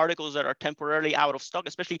 So articles that are temporarily out of stock,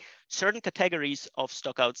 especially certain categories of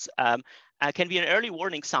stockouts, can be an early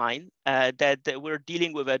warning sign that we're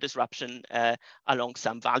dealing with a disruption along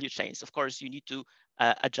some value chains. Of course, you need to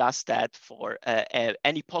adjust that for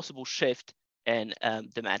any possible shift in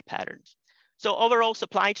demand patterns. So overall,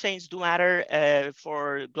 supply chains do matter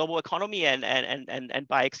for global economy and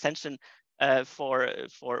by extension for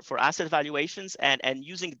asset valuations, and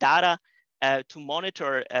using data to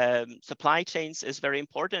monitor supply chains is very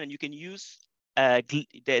important, and you can use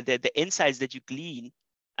the insights that you glean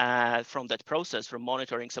from that process, from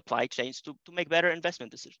monitoring supply chains to make better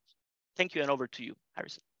investment decisions. Thank you, and over to you,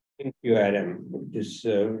 Harrison. Thank you, Adam. Just,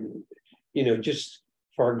 just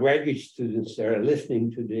for our graduate students that are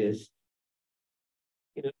listening to this,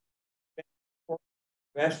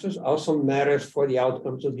 investors also matters for the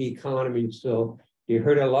outcomes of the economy. So you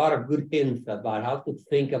heard a lot of good hints about how to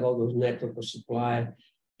think about those network of supply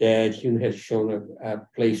that Hyun has shown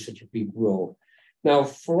plays such a big role. Now,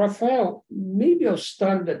 for Rafael, maybe I'll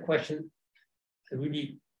start that question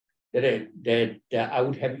really that I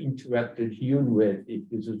would have interrupted Hyun with if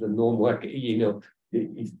this was a normal, you know,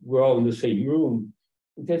 if we're all in the same room.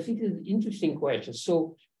 But I think it's an interesting question.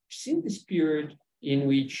 So since this period in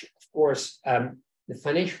which, of course, the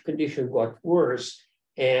financial condition got worse,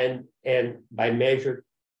 and by measured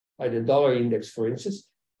by the dollar index, for instance,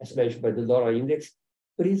 as measured by the dollar index,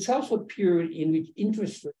 but it's also a period in which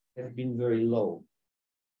interest rates have been very low.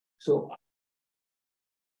 So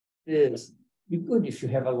it's be good if you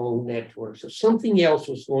have a low network. So something else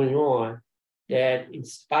was going on that, in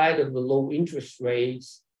spite of the low interest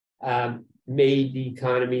rates, made the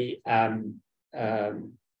economy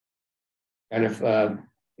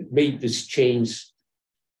made this change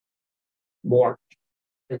more,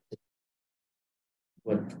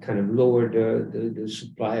 what kind of lowered the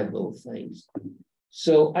supply of those things.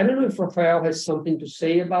 So I don't know if Rafael has something to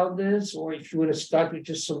say about this, or if you want to start with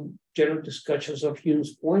just some general discussions of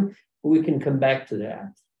Hyun's point, we can come back to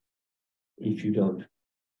that if you don't.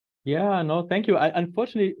 Yeah, no, thank you.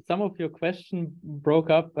 Unfortunately, some of your question broke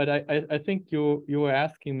up, but I think you were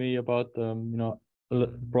asking me about, you know,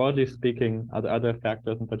 broadly speaking, other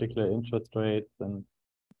factors, in particular interest rates and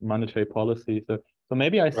monetary policy. So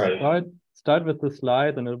maybe I start with the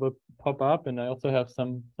slide, and it will pop up. And I also have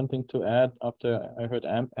something to add after I heard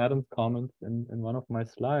Adam's comments in one of my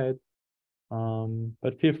slides.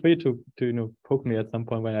 But feel free to you know, poke me at some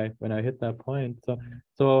point when I hit that point.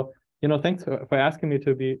 So you know, thanks for asking me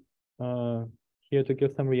to be here to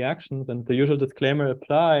give some reactions, and the usual disclaimer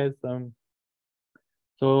applies. In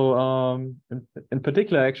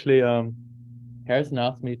particular, actually, Harrison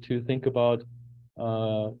asked me to think about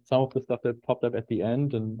some of the stuff that popped up at the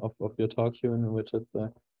end of your talk, Hyun, which is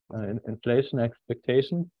inflation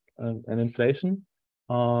expectations and inflation.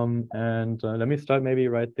 Let me start maybe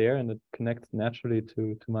right there, and it connects naturally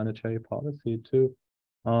to monetary policy too.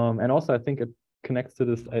 And also, I think it connects to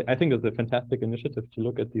this. I think it's a fantastic initiative to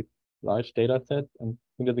look at these large data sets, and I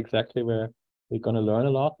think that's exactly where we're going to learn a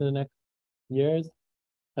lot in the next years.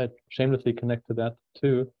 I shamelessly connect to that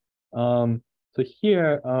too. So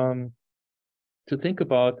here, to think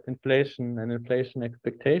about inflation and inflation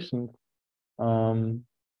expectations, you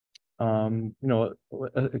know,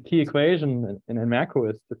 a key equation in macro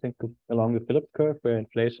is to think along the Phillips curve, where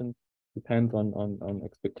inflation depends on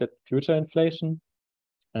expected future inflation.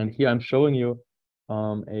 And here I'm showing you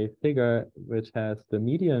a figure which has the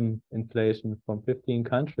median inflation from 15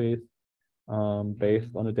 countries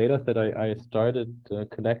based on a data set I started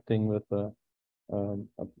collecting with a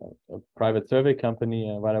private survey company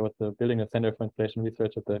while I was building a Center for Inflation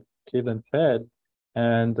Research at the Cleveland Fed.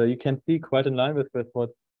 And you can see, quite in line with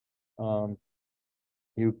what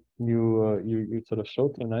you sort of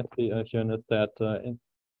showed so nicely, Hyun, is that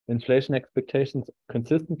inflation expectations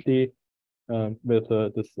consistently with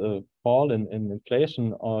this fall in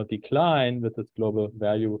inflation or decline with this global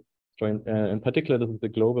value story. In particular, this is the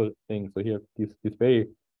global thing. So here, these very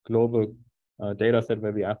global data set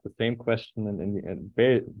where we ask the same question in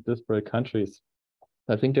very disparate countries.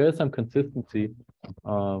 I think there is some consistency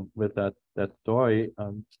with that story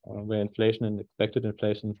where inflation and expected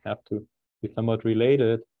inflation have to be somewhat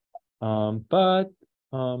related. But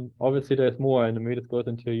obviously there's more, and maybe this goes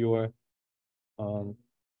into your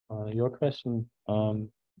question,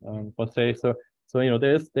 Jose. So you know,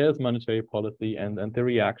 there's monetary policy and the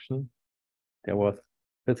reaction. There was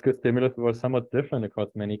fiscal stimulus was somewhat different across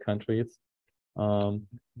many countries.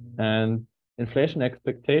 And inflation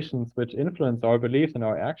expectations, which influence our beliefs and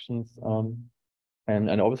our actions,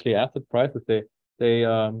 and obviously asset prices,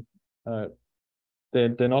 they're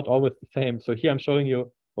not always the same. So here I'm showing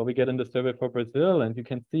you what we get in the survey for Brazil, and you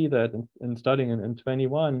can see that in starting in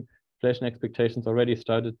 21, inflation expectations already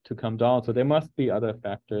started to come down. So there must be other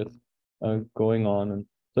factors going on. And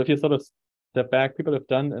so if you sort of step back, people have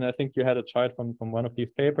done, and I think you had a chart from one of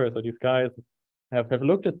these papers, or these guys have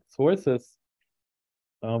looked at sources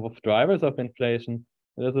of drivers of inflation.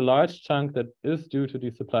 There's a large chunk that is due to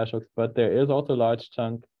these supply shocks, but there is also a large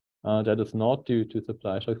chunk that is not due to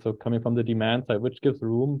supply shocks. So coming from the demand side, which gives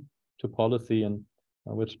room to policy, and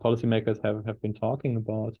which policymakers have been talking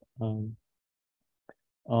about.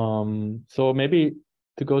 So maybe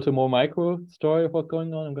to go to more micro story of what's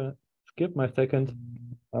going on, I'm going to skip my second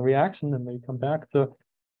reaction and maybe come back. So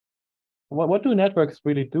what do networks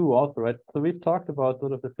really do also, right? So we've talked about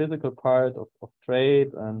sort of the physical part of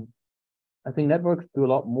trade, and I think networks do a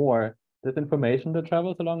lot more. There's information that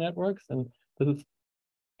travels along networks, and this is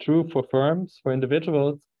true for firms, for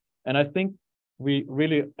individuals. And I think we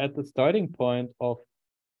really at the starting point of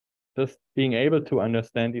just being able to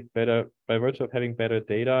understand these better by virtue of having better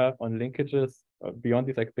data on linkages beyond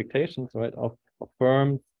these expectations, right, of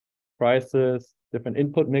firms, prices, different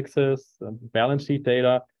input mixes, balance sheet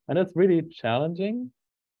data, and it's really challenging,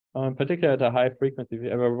 particularly at a high frequency. If you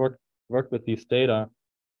ever worked with these data,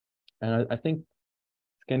 and I think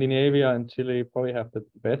Scandinavia and Chile probably have the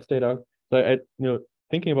best data. So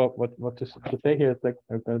thinking about what to say here is like,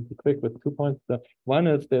 I'm going to be quick with 2 points. One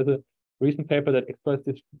is there's a recent paper that exploits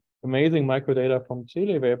this amazing microdata from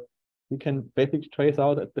Chile, where you can basically trace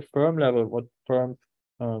out at the firm level what firms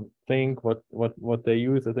think, what they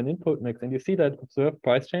use as an input mix, and you see that observed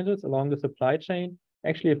price changes along the supply chain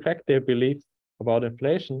actually affect their beliefs about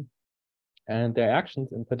inflation and their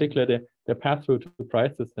actions, in particular their path through to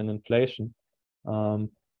prices and inflation. And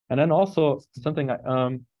then also something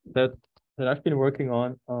that I've been working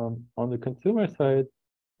on the consumer side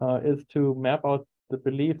is to map out the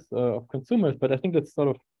beliefs of consumers, but I think that's sort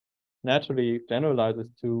of naturally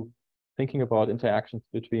generalizes to thinking about interactions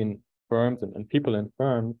between firms and people in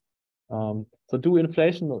firms. So do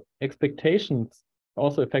inflation expectations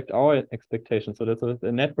also affect our expectations? So there's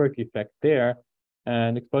a network effect there,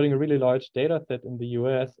 and exploiting a really large data set in the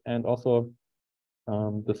US and also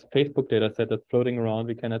this Facebook data set that's floating around,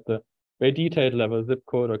 we can at the very detailed level, zip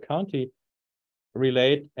code or county,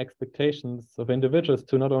 relate expectations of individuals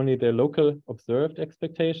to not only their local observed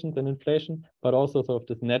expectations and inflation, but also sort of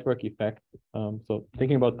this network effect. So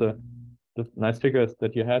thinking about the nice figures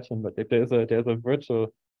that you had, but there's a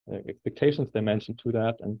virtual expectations dimension to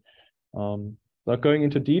that. And without going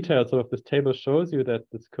into detail, sort of this table shows you that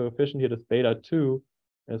this coefficient here, this beta 2,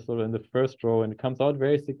 is sort of in the first row, and it comes out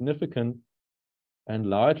very significant and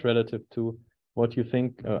large relative to what you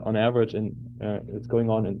think on average is going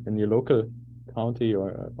on in your local county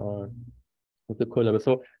or the core level.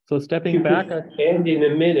 So stepping back, and in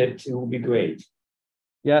a minute it will be great.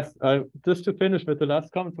 Yes, just to finish with the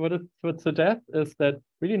last comment, what it would suggest is that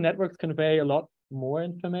really networks convey a lot more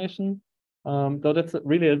information. Though that's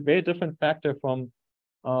really a very different factor from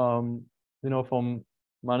from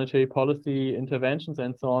monetary policy interventions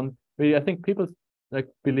and so on. Really, I think people's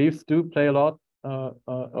beliefs do play a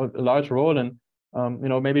large role, and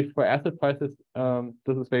maybe for asset prices,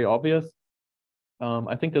 this is very obvious.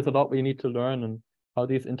 I think there's a lot we need to learn and how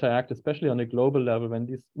these interact, especially on a global level when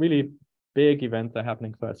these really big events are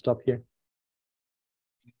happening. So I stop here.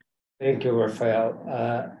 Thank you, Raphael.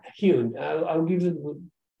 Hyun, I'll give you,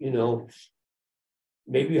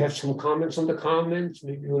 maybe you have some comments on the comments.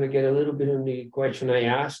 Maybe you want to get a little bit on the question I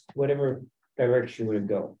asked, whatever direction you want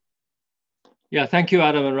to go. Yeah, thank you,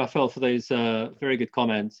 Adam and Raphael, for those very good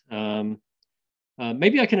comments.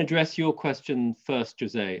 Maybe I can address your question first,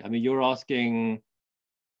 Jose. I mean, you're asking,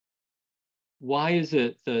 why is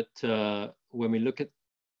it that when we look at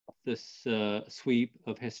this sweep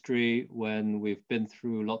of history, when we've been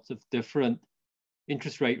through lots of different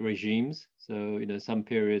interest rate regimes, so some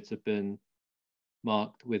periods have been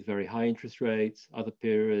marked with very high interest rates, other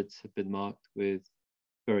periods have been marked with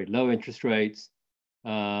very low interest rates,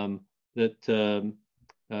 and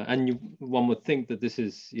one would think that this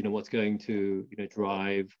is what's going to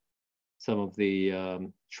drive some of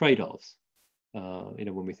the trade-offs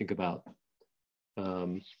when we think about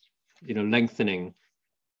lengthening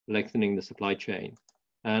the supply chain.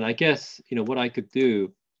 And I guess what I could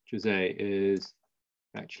do, Jose, is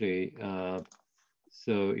actually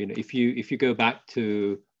if you go back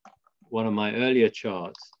to one of my earlier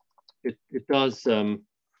charts, it does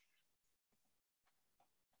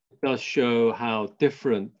show how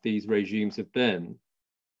different these regimes have been.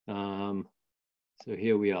 So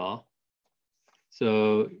here we are.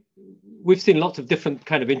 So we've seen lots of different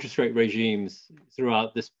kind of interest rate regimes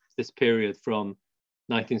throughout this period from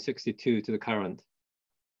 1962 to the current.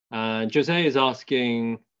 And Jose is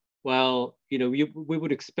asking, well, we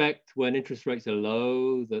would expect when interest rates are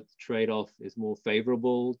low that the trade-off is more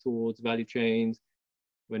favorable towards value chains.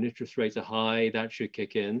 When interest rates are high, that should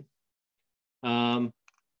kick in.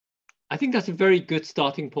 I think that's a very good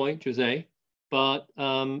starting point, Jose. But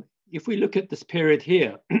if we look at this period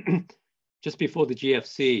here, just before the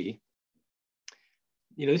GFC,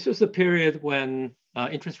 this was a period when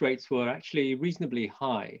interest rates were actually reasonably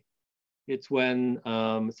high. It's when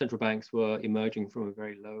central banks were emerging from a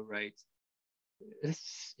very low rate.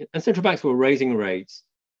 And central banks were raising rates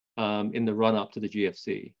in the run up to the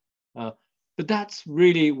GFC. But that's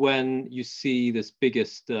really when you see this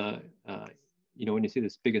biggest, when you see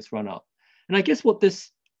this biggest run up. And I guess what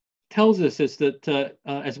this tells us is that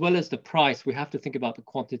as well as the price, we have to think about the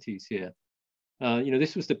quantities here.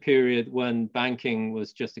 This was the period when banking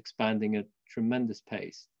was just expanding at tremendous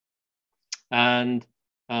pace. And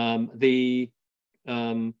the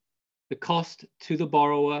cost to the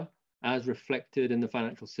borrower as reflected in the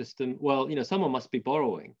financial system, well, someone must be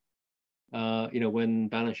borrowing, when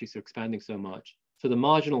balance sheets are expanding so much. for the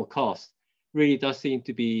marginal cost really does seem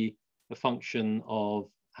to be a function of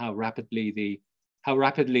how rapidly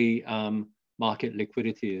market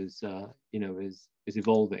liquidity is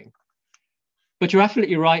evolving. But you're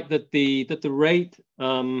absolutely right that the rate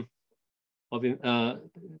but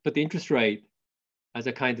the interest rate as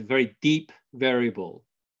a kind of very deep variable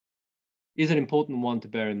is an important one to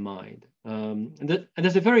bear in mind. And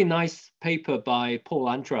there's a very nice paper by Paul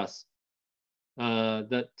Antras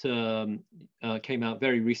that came out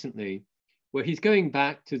very recently, where he's going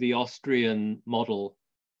back to the Austrian model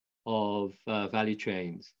of value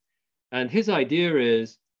chains. And his idea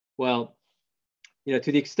is, well,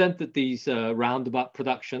 to the extent that these roundabout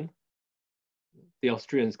production, the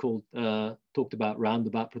Austrians talked about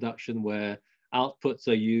roundabout production, where outputs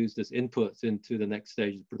are used as inputs into the next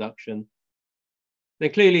stage of production,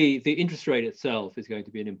 then clearly the interest rate itself is going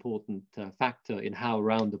to be an important factor in how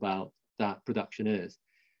roundabout that production is.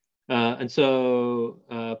 And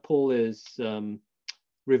so Paul is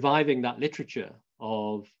reviving that literature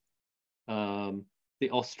of the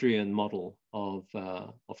Austrian model of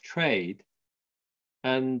trade.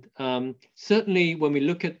 And certainly when we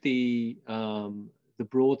look at the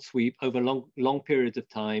broad sweep over long periods of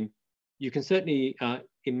time, you can certainly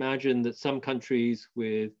imagine that some countries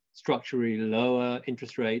with structurally lower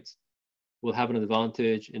interest rates will have an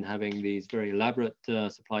advantage in having these very elaborate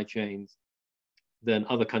supply chains than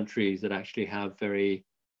other countries that actually have very,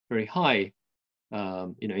 very high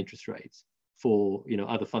interest rates for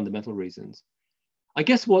other fundamental reasons. I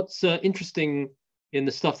guess what's interesting in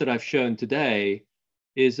the stuff that I've shown today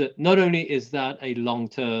is that not only is that a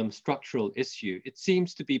long-term structural issue, it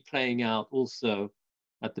seems to be playing out also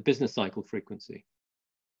at the business cycle frequency.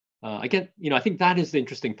 I think that is the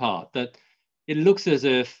interesting part, that it looks as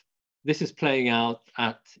if this is playing out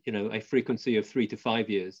at a frequency of 3 to 5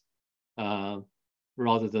 years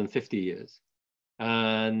rather than 50 years.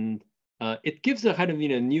 And it gives a kind of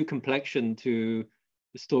new complexion to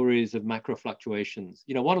the stories of macro fluctuations.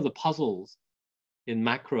 One of the puzzles in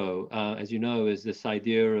macro, as you know, is this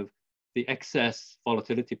idea of the excess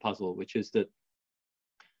volatility puzzle, which is that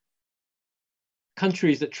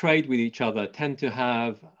countries that trade with each other tend to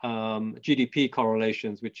have GDP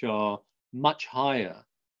correlations which are much higher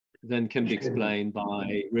than can be explained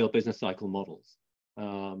by real business cycle models.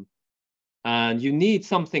 And you need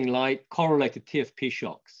something like correlated TFP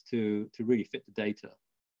shocks to really fit the data.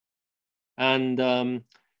 And I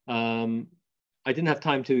didn't have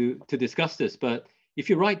time to discuss this, but if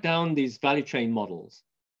you write down these value chain models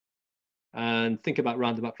and think about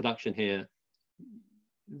roundabout production here,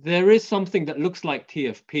 there is something that looks like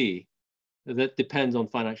TFP that depends on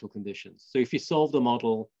financial conditions. So if you solve the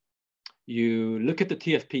model, you look at the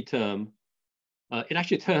TFP term, it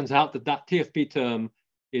actually turns out that that TFP term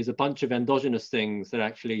is a bunch of endogenous things that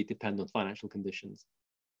actually depend on financial conditions.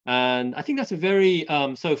 And I think that's a very,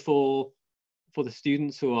 so for the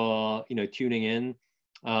students who are tuning in,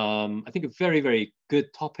 I think a very, very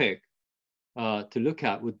good topic to look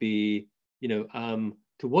at would be,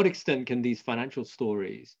 to what extent can these financial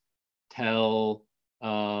stories tell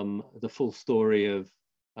the full story of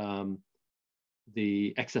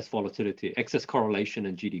the excess volatility, excess correlation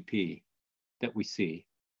in GDP that we see,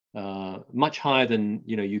 much higher than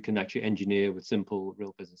you can actually engineer with simple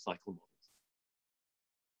real business cycle models.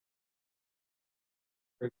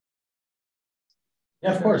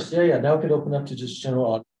 Yeah, of course. Yeah. Now we could open up to just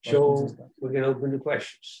general. So we're going to open to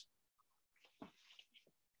questions.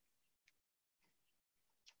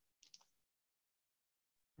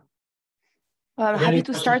 I'm happy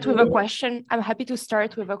to start with a question. I'm happy to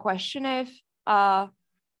start with a question if. So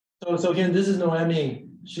again, this is Noemi.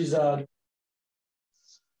 She's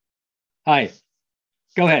Hi.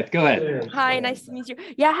 Go ahead. Hi, nice to meet you.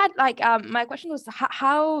 Yeah, I had my question was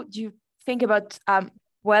how do you think about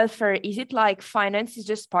welfare? Is it like finance is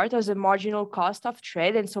just part of the marginal cost of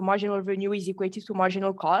trade, and so marginal revenue is equated to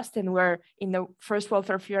marginal cost, and we're in the first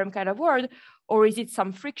welfare theorem kind of world, or is it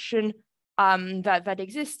some friction that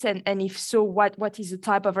exists, and if so, what is the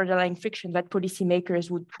type of underlying friction that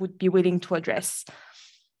policymakers would be willing to address?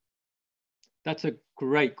 That's a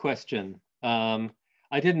great question.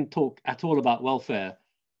 I didn't talk at all about welfare,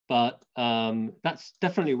 but that's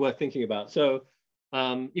definitely worth thinking about. So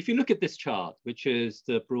if you look at this chart, which is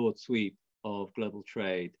the broad sweep of global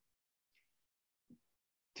trade,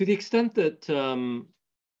 to the extent that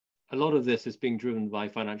a lot of this is being driven by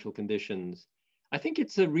financial conditions, I think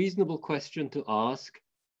it's a reasonable question to ask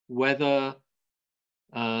whether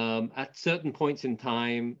at certain points in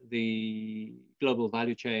time, the global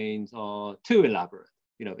value chains are too elaborate.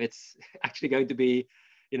 It's actually going to be,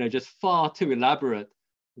 just far too elaborate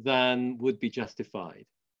than would be justified.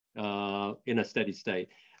 in a steady state.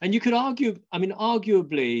 And you could argue, I mean,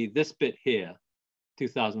 arguably this bit here,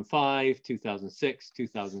 2005, 2006,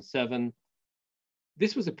 2007,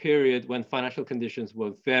 this was a period when financial conditions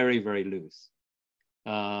were very, very loose,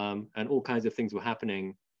 and all kinds of things were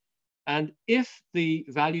happening. And if the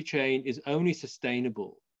value chain is only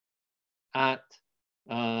sustainable at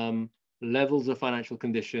levels of financial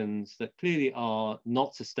conditions that clearly are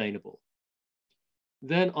not sustainable,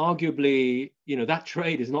 then arguably, that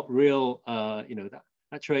trade is not real,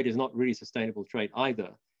 that trade is not really sustainable trade either.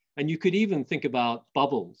 And you could even think about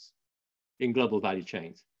bubbles in global value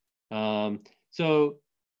chains. So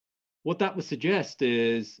what that would suggest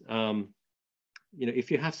is,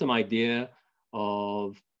 if you have some idea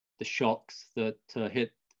of the shocks that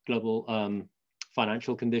hit global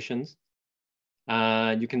financial conditions,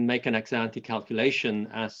 and you can make an ex-ante calculation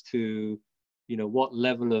as to, what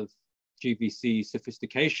level of GVC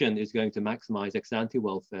sophistication is going to maximize ex-ante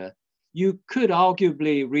welfare, you could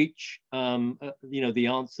arguably reach, the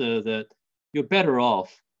answer that you're better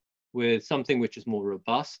off with something which is more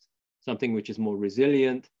robust, something which is more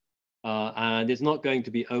resilient, and is not going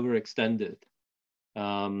to be overextended,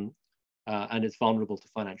 and it's vulnerable to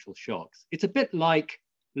financial shocks. It's a bit like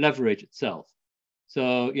leverage itself.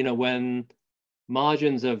 So, when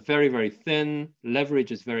margins are very, very thin,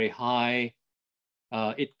 leverage is very high,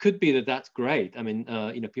 it could be that that's great. I mean,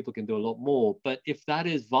 people can do a lot more, but if that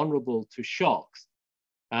is vulnerable to shocks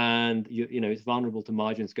and, it's vulnerable to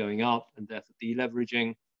margins going up and therefore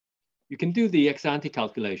deleveraging, you can do the ex-ante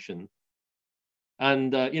calculation.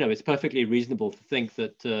 And, it's perfectly reasonable to think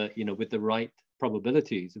that, with the right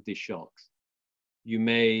probabilities of these shocks, you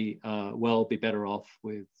may well be better off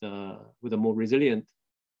with a more resilient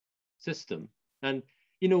system. And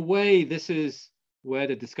in a way, this is where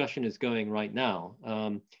the discussion is going right now. I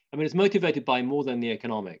mean, it's motivated by more than the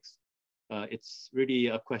economics. It's really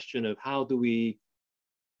a question of how do we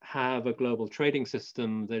have a global trading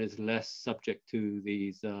system that is less subject to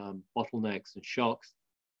these bottlenecks and shocks.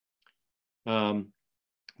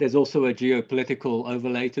 There's also a geopolitical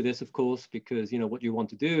overlay to this, of course, because what you want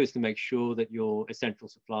to do is to make sure that your essential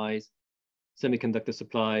supplies, semiconductor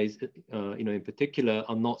supplies, in particular,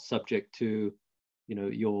 are not subject to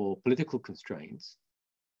your political constraints.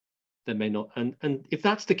 That may not, and if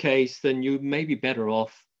that's the case, then you may be better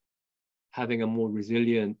off having a more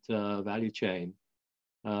resilient value chain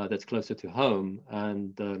that's closer to home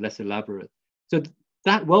and less elaborate. So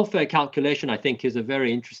that welfare calculation, I think, is a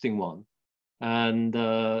very interesting one. And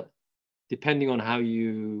depending on how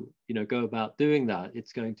you go about doing that,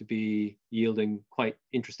 it's going to be yielding quite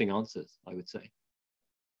interesting answers, I would say.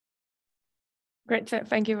 Great,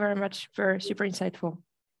 thank you very much for super insightful.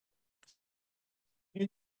 Quick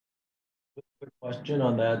question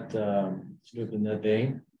on that, sort of in that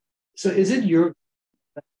vein. So is it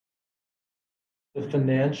the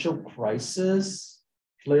financial crisis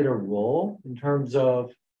played a role in terms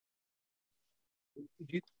of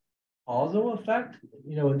causal effect,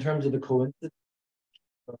 in terms of the coincidence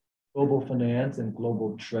of global finance and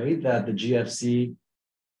global trade, that the GFC,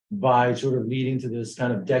 by sort of leading to this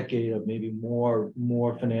kind of decade of maybe more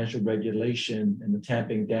financial regulation and the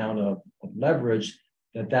tamping down of leverage,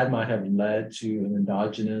 that might have led to an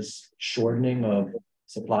endogenous shortening of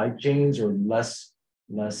supply chains or less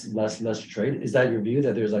trade? Is that your view,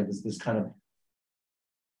 that there's like this kind of?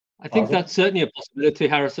 I think that's certainly a possibility,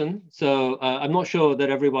 Harrison. So I'm not sure that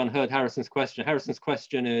everyone heard Harrison's question. Harrison's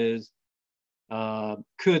question is,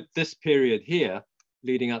 could this period here,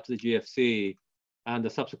 leading up to the GFC and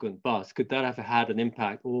the subsequent bust, could that have had an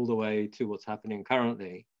impact all the way to what's happening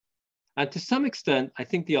currently? And to some extent, I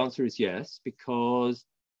think the answer is yes, because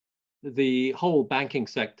the whole banking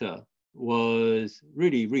sector was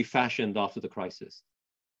really refashioned after the crisis.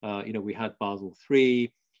 We had Basel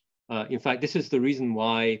III. In fact, this is the reason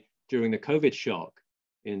why during the COVID shock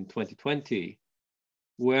in 2020,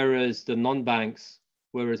 whereas the non-banks,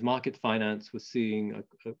 whereas market finance was seeing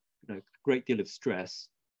a great deal of stress,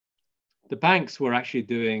 the banks were actually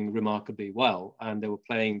doing remarkably well, and they were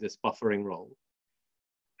playing this buffering role.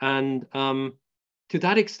 And to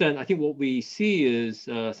that extent, I think what we see is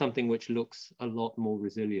something which looks a lot more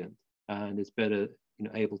resilient and is better,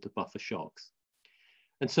 able to buffer shocks.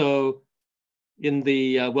 And so, in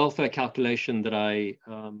the welfare calculation that I,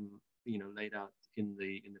 laid out in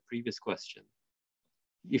the previous question,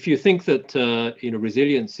 if you think that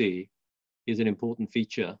resiliency is an important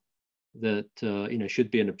feature that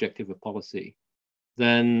should be an objective of policy,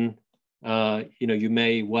 then you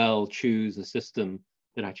may well choose a system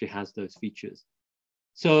that actually has those features.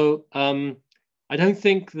 So I don't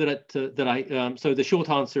think that so the short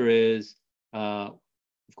answer is, of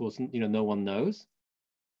course, no one knows.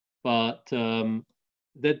 But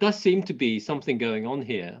there does seem to be something going on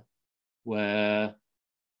here where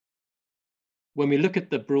when we look at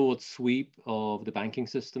the broad sweep of the banking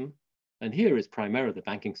system, and here is primarily the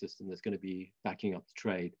banking system that's going to be backing up the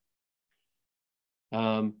trade.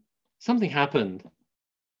 Something happened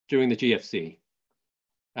during the GFC.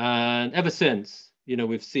 And ever since,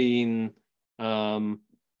 we've seen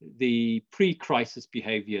the pre-crisis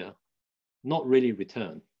behavior not really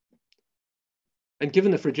return. And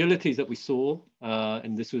given the fragilities that we saw,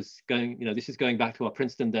 and this is going back to our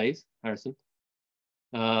Princeton days, Harrison,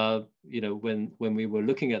 when we were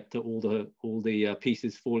looking at all the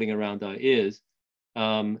pieces falling around our ears,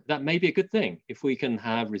 that may be a good thing if we can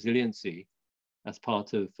have resiliency as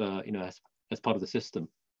part of as part of the system.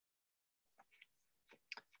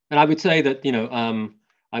 And I would say that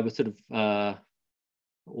I would sort of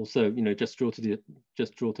also just draw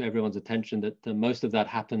to everyone's attention that most of that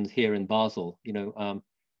happens here in Basel. In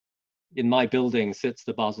my building sits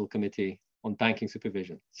the Basel Committee on Banking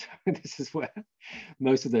Supervision. So this is where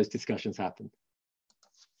most of those discussions happen.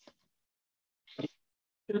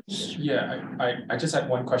 Yeah, I just had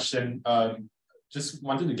one question. Just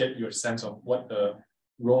wanted to get your sense of what the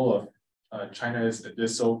role of China is at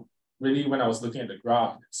this. So really, when I was looking at the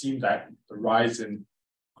graph, it seemed that the rise in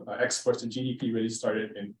exports to GDP really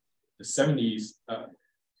started in the 70s,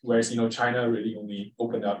 whereas China really only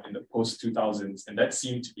opened up in the post-2000s, and that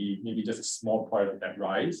seemed to be maybe just a small part of that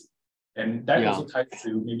rise. And that also ties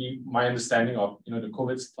to maybe my understanding of the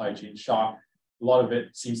COVID supply chain shock. A lot of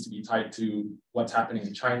it seems to be tied to what's happening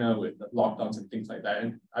in China with the lockdowns and things like that.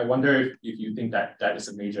 And I wonder if you think that that is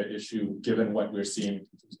a major issue, given what we're seeing in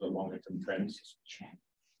terms of the longer-term trends.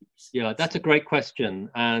 Yeah, that's a great question.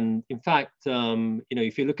 And in fact,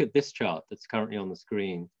 if you look at this chart that's currently on the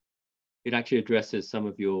screen, it actually addresses some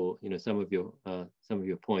of your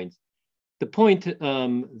points. The point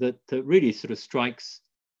that really sort of strikes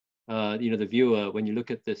the viewer when you look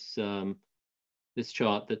at this this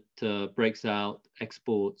chart that breaks out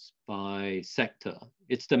exports by sector,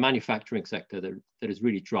 it's the manufacturing sector that is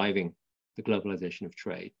really driving the globalization of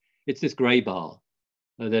trade. It's this gray bar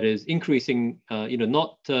that is increasing,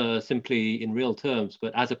 not simply in real terms,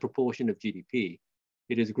 but as a proportion of GDP.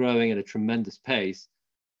 It is growing at a tremendous pace.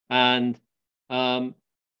 And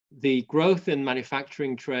the growth in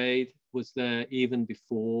manufacturing trade was there even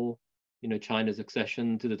before China's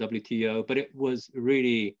accession to the WTO, but it was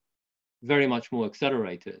really very much more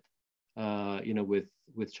accelerated,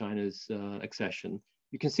 with China's accession.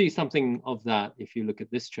 You can see something of that if you look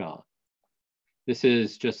at this chart. This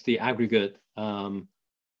is just the aggregate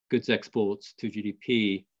goods exports to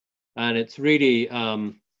GDP, and it's really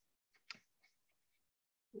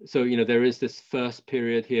so there is this first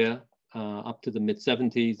period here up to the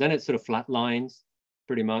mid-70s, then it sort of flatlines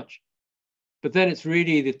pretty much, but then it's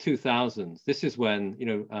really the 2000s. This is when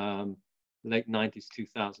late 90s,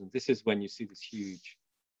 2000s. This is when you see this huge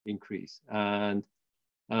increase, and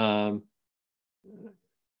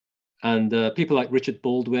people like Richard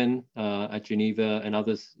Baldwin at Geneva and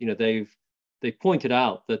others, they pointed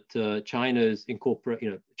out that China's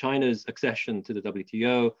accession to the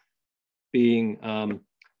WTO, being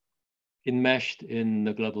enmeshed in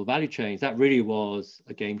the global value chains, that really was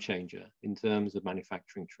a game changer in terms of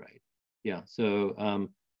manufacturing trade. Yeah, so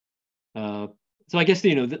so I guess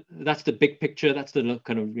that's the big picture. That's the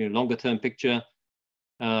kind of longer term picture.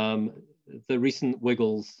 The recent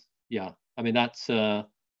wiggles, yeah, I mean that's. I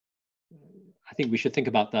think we should think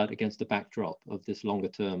about that against the backdrop of this longer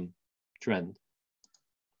term trend.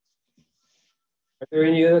 Are there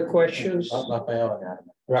any other questions?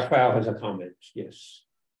 Raphael has a comment. Yes.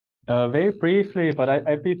 Very briefly, but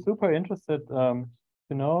I'd be super interested to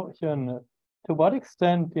know, Hyun, to what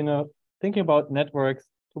extent, thinking about networks,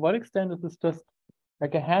 to what extent is this just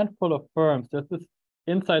like a handful of firms? There's this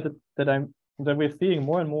insight that we're seeing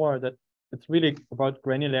more and more, that it's really about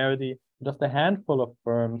granularity, just a handful of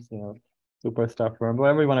firms, superstar firms,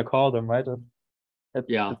 whatever you want to call them, right?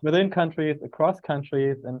 It's within countries, across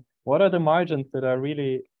countries, and what are the margins that are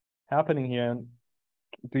really happening here? And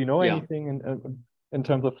do you know anything in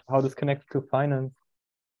terms of how this connects to finance?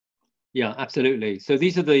 Yeah, absolutely. So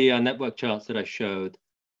these are the network charts that I showed.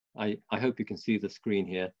 I hope you can see the screen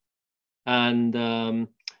here. And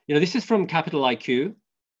this is from Capital IQ.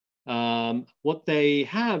 What they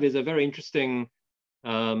have is a very interesting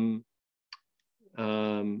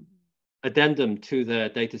addendum to their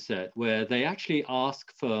data set, where they actually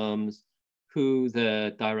ask firms who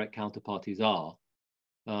their direct counterparties are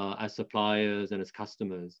as suppliers and as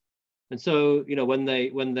customers. And so, when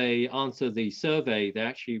they answer the survey, they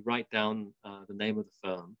actually write down the name of the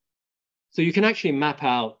firm. So you can actually map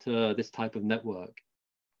out this type of network.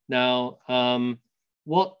 Now,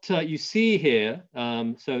 what you see here,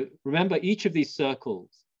 so remember each of these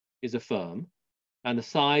circles is a firm, and the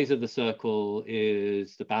size of the circle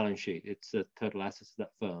is the balance sheet. It's the total assets of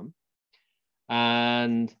that firm.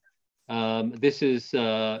 And this is,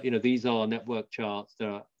 these are network charts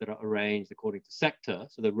that are arranged according to sector.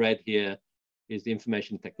 So the red here is the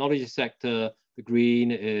information technology sector. The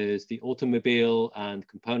green is the automobile and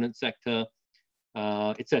component sector,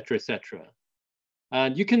 et cetera, et cetera.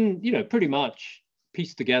 And you can, pretty much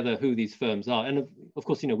piece together who these firms are. And of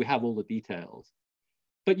course, we have all the details.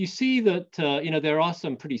 But you see that, there are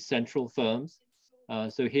some pretty central firms.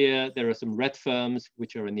 So here, there are some red firms,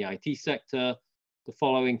 which are in the IT sector. The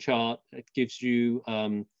following chart, it gives you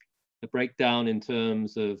the breakdown in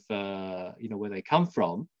terms of, where they come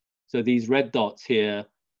from. So these red dots here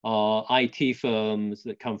are IT firms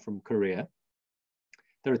that come from Korea.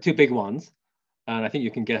 There are two big ones, and I think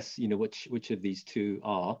you can guess, which of these two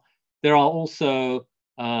are. There are also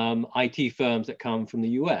IT firms that come from the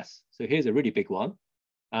US. So here's a really big one,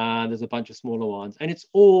 and there's a bunch of smaller ones, and it's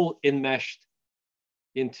all enmeshed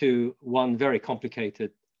into one very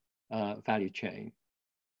complicated value chain.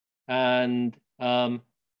 And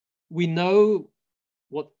we know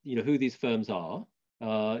what, who these firms are,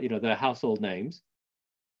 they're household names.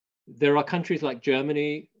 There are countries like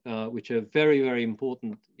Germany, which are very, very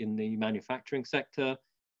important in the manufacturing sector.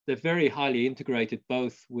 They're very highly integrated,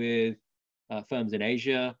 both with firms in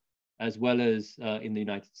Asia, as well as in the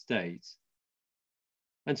United States.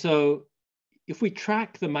 And so if we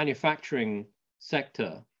track the manufacturing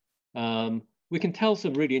sector, we can tell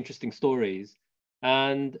some really interesting stories.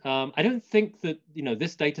 And I don't think that,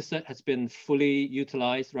 this data set has been fully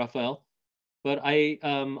utilized, Raphael. But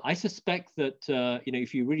I suspect that,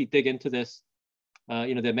 if you really dig into this,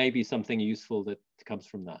 there may be something useful that comes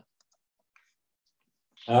from that.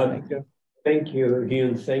 Thank you. Thank you,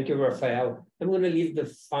 Hyun. Thank you, Raphael. I'm going to leave the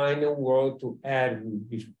final word to add,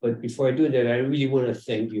 but before I do that, I really want to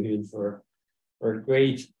thank you, Hyun, for a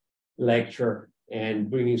great lecture and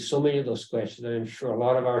bringing so many of those questions. I'm sure a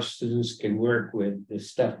lot of our students can work with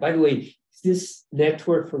this stuff. By the way, is this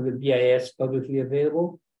network from the BIS publicly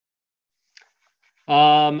available?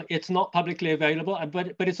 It's not publicly available,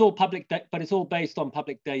 but it's all public. But it's all based on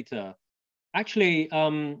public data. Actually,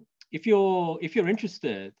 if you're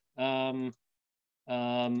interested,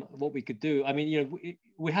 what we could do, I mean,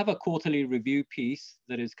 we have a quarterly review piece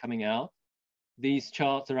that is coming out. These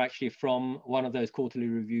charts are actually from one of those quarterly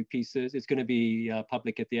review pieces. It's going to be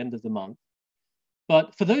public at the end of the month.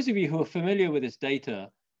 But for those of you who are familiar with this data,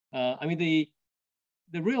 I mean,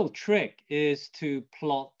 the real trick is to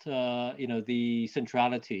plot, the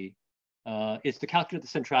centrality. Is to calculate the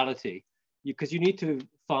centrality, because you need to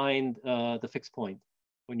find the fixed point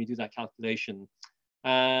when you do that calculation.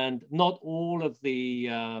 And not all of the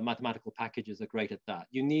mathematical packages are great at that.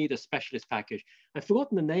 You need a specialist package. I've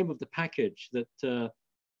forgotten the name of the package that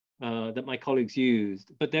that my colleagues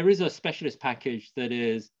used, but there is a specialist package that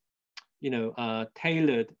is,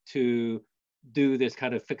 tailored to do this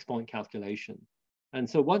kind of fixed point calculation. And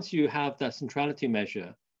so once you have that centrality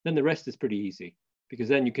measure, then the rest is pretty easy, because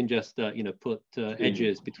then you can just, put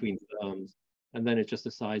edges between firms, and then it's just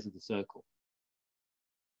the size of the circle.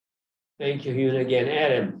 Thank you, Hyun, again.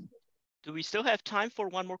 Adam. Do we still have time for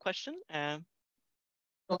one more question? The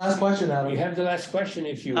last question, Adam. You have the last question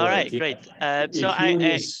if you All want. right, great.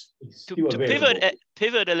 So to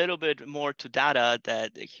pivot a little bit more to data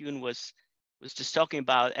that Hyun was just talking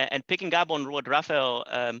about, and picking up on what Raphael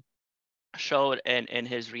showed in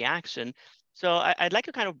his reaction. So I'd like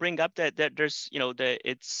to kind of bring up that there's,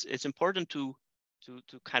 it's important to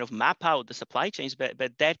kind of map out the supply chains, but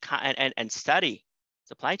that and study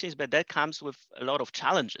supply chains, but that comes with a lot of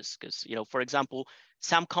challenges, because, for example,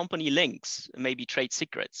 some company links may be trade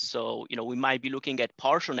secrets. So, we might be looking at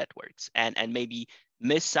partial networks and maybe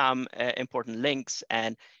miss some important links.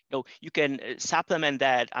 And, you can supplement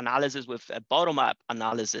that analysis with a bottom-up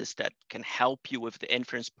analysis that can help you with the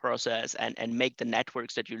inference process and make the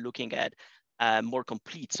networks that you're looking at more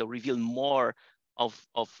complete. So reveal more of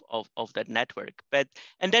that network. But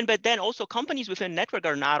then also companies within network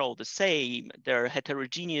are not all the same. They're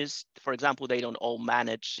heterogeneous. For example, they don't all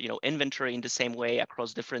manage, inventory in the same way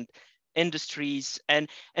across different industries. And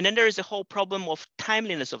then there is a whole problem of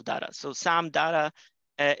timeliness of data. So some data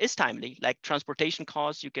is timely, like transportation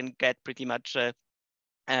costs, you can get pretty much,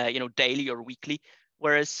 daily or weekly.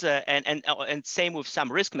 Whereas, and same with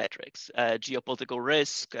some risk metrics, geopolitical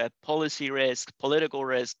risk, policy risk, political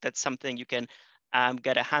risk, that's something you can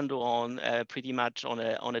get a handle on pretty much on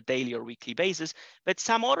a daily or weekly basis. But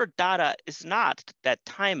some other data is not that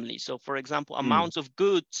timely. So for example, amounts of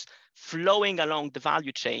goods flowing along the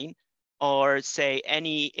value chain, or say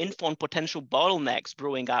any informed potential bottlenecks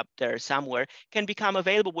brewing up there somewhere, can become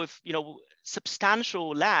available with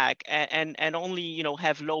substantial lag and only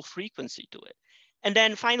have low frequency to it. And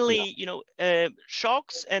then finally,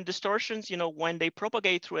 shocks and distortions, when they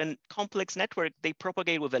propagate through a complex network, they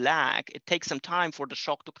propagate with a lag. It takes some time for the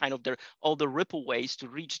shock to kind of all the ripple waves to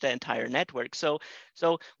reach the entire network. So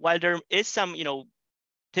while there is some,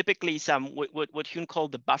 typically some what Hyun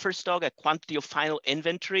called the buffer stock, a quantity of final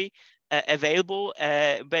inventory available,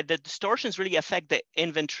 but the distortions really affect the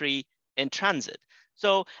inventory in transit.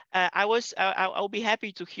 So I'll be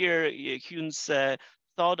happy to hear Hyun's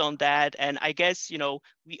thought on that. And I guess,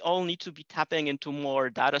 we all need to be tapping into more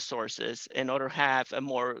data sources in order to have a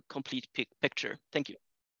more complete picture. Thank you.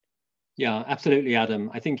 Yeah, absolutely,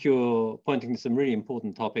 Adam. I think you're pointing to some really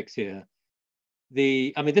important topics here.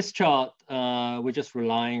 This chart, we're just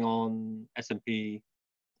relying on S&P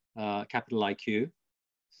Capital IQ.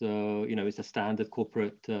 So, it's a standard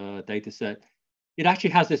corporate data set. It actually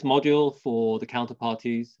has this module for the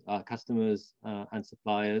counterparties, customers and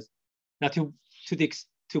suppliers. Now, to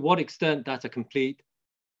what extent that's a complete,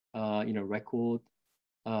 record,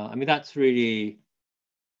 that's really,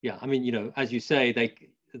 yeah, as you say,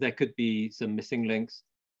 there could be some missing links.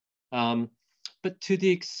 But to the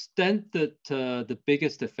extent that the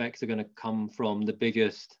biggest effects are going to come from the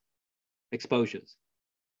biggest exposures,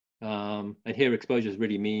 and here exposures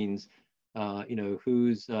really means,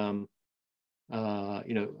 who's,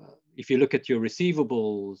 if you look at your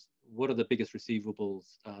receivables, what are the biggest receivables?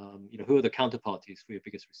 Who are the counterparties for your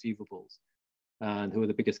biggest receivables? And who are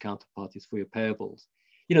the biggest counterparties for your payables?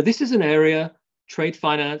 This is an area, trade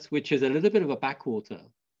finance, which is a little bit of a backwater.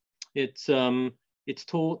 It's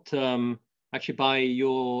taught actually by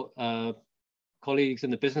your colleagues in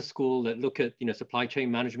the business school that look at supply chain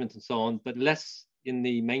management and so on, but less in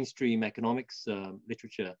the mainstream economics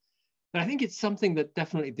literature. But I think it's something that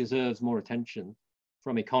definitely deserves more attention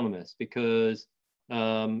from economists, because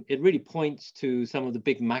it really points to some of the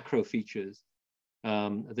big macro features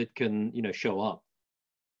that can show up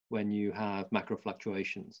when you have macro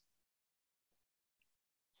fluctuations.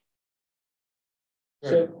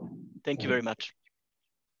 So, thank you very much.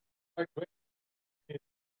 Thank you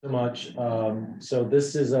so much. So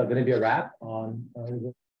this is going to be a wrap on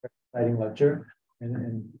the exciting lecture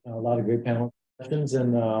and a lot of great panel questions.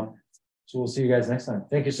 And so we'll see you guys next time.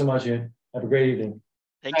 Thank you so much, Ian. Have a great evening.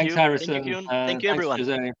 Thanks, Harrison. Thank you, Hyun. Thank you, everyone.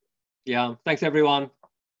 Jose. Yeah, thanks, everyone.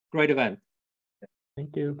 Great event.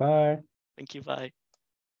 Thank you. Bye. Thank you. Bye.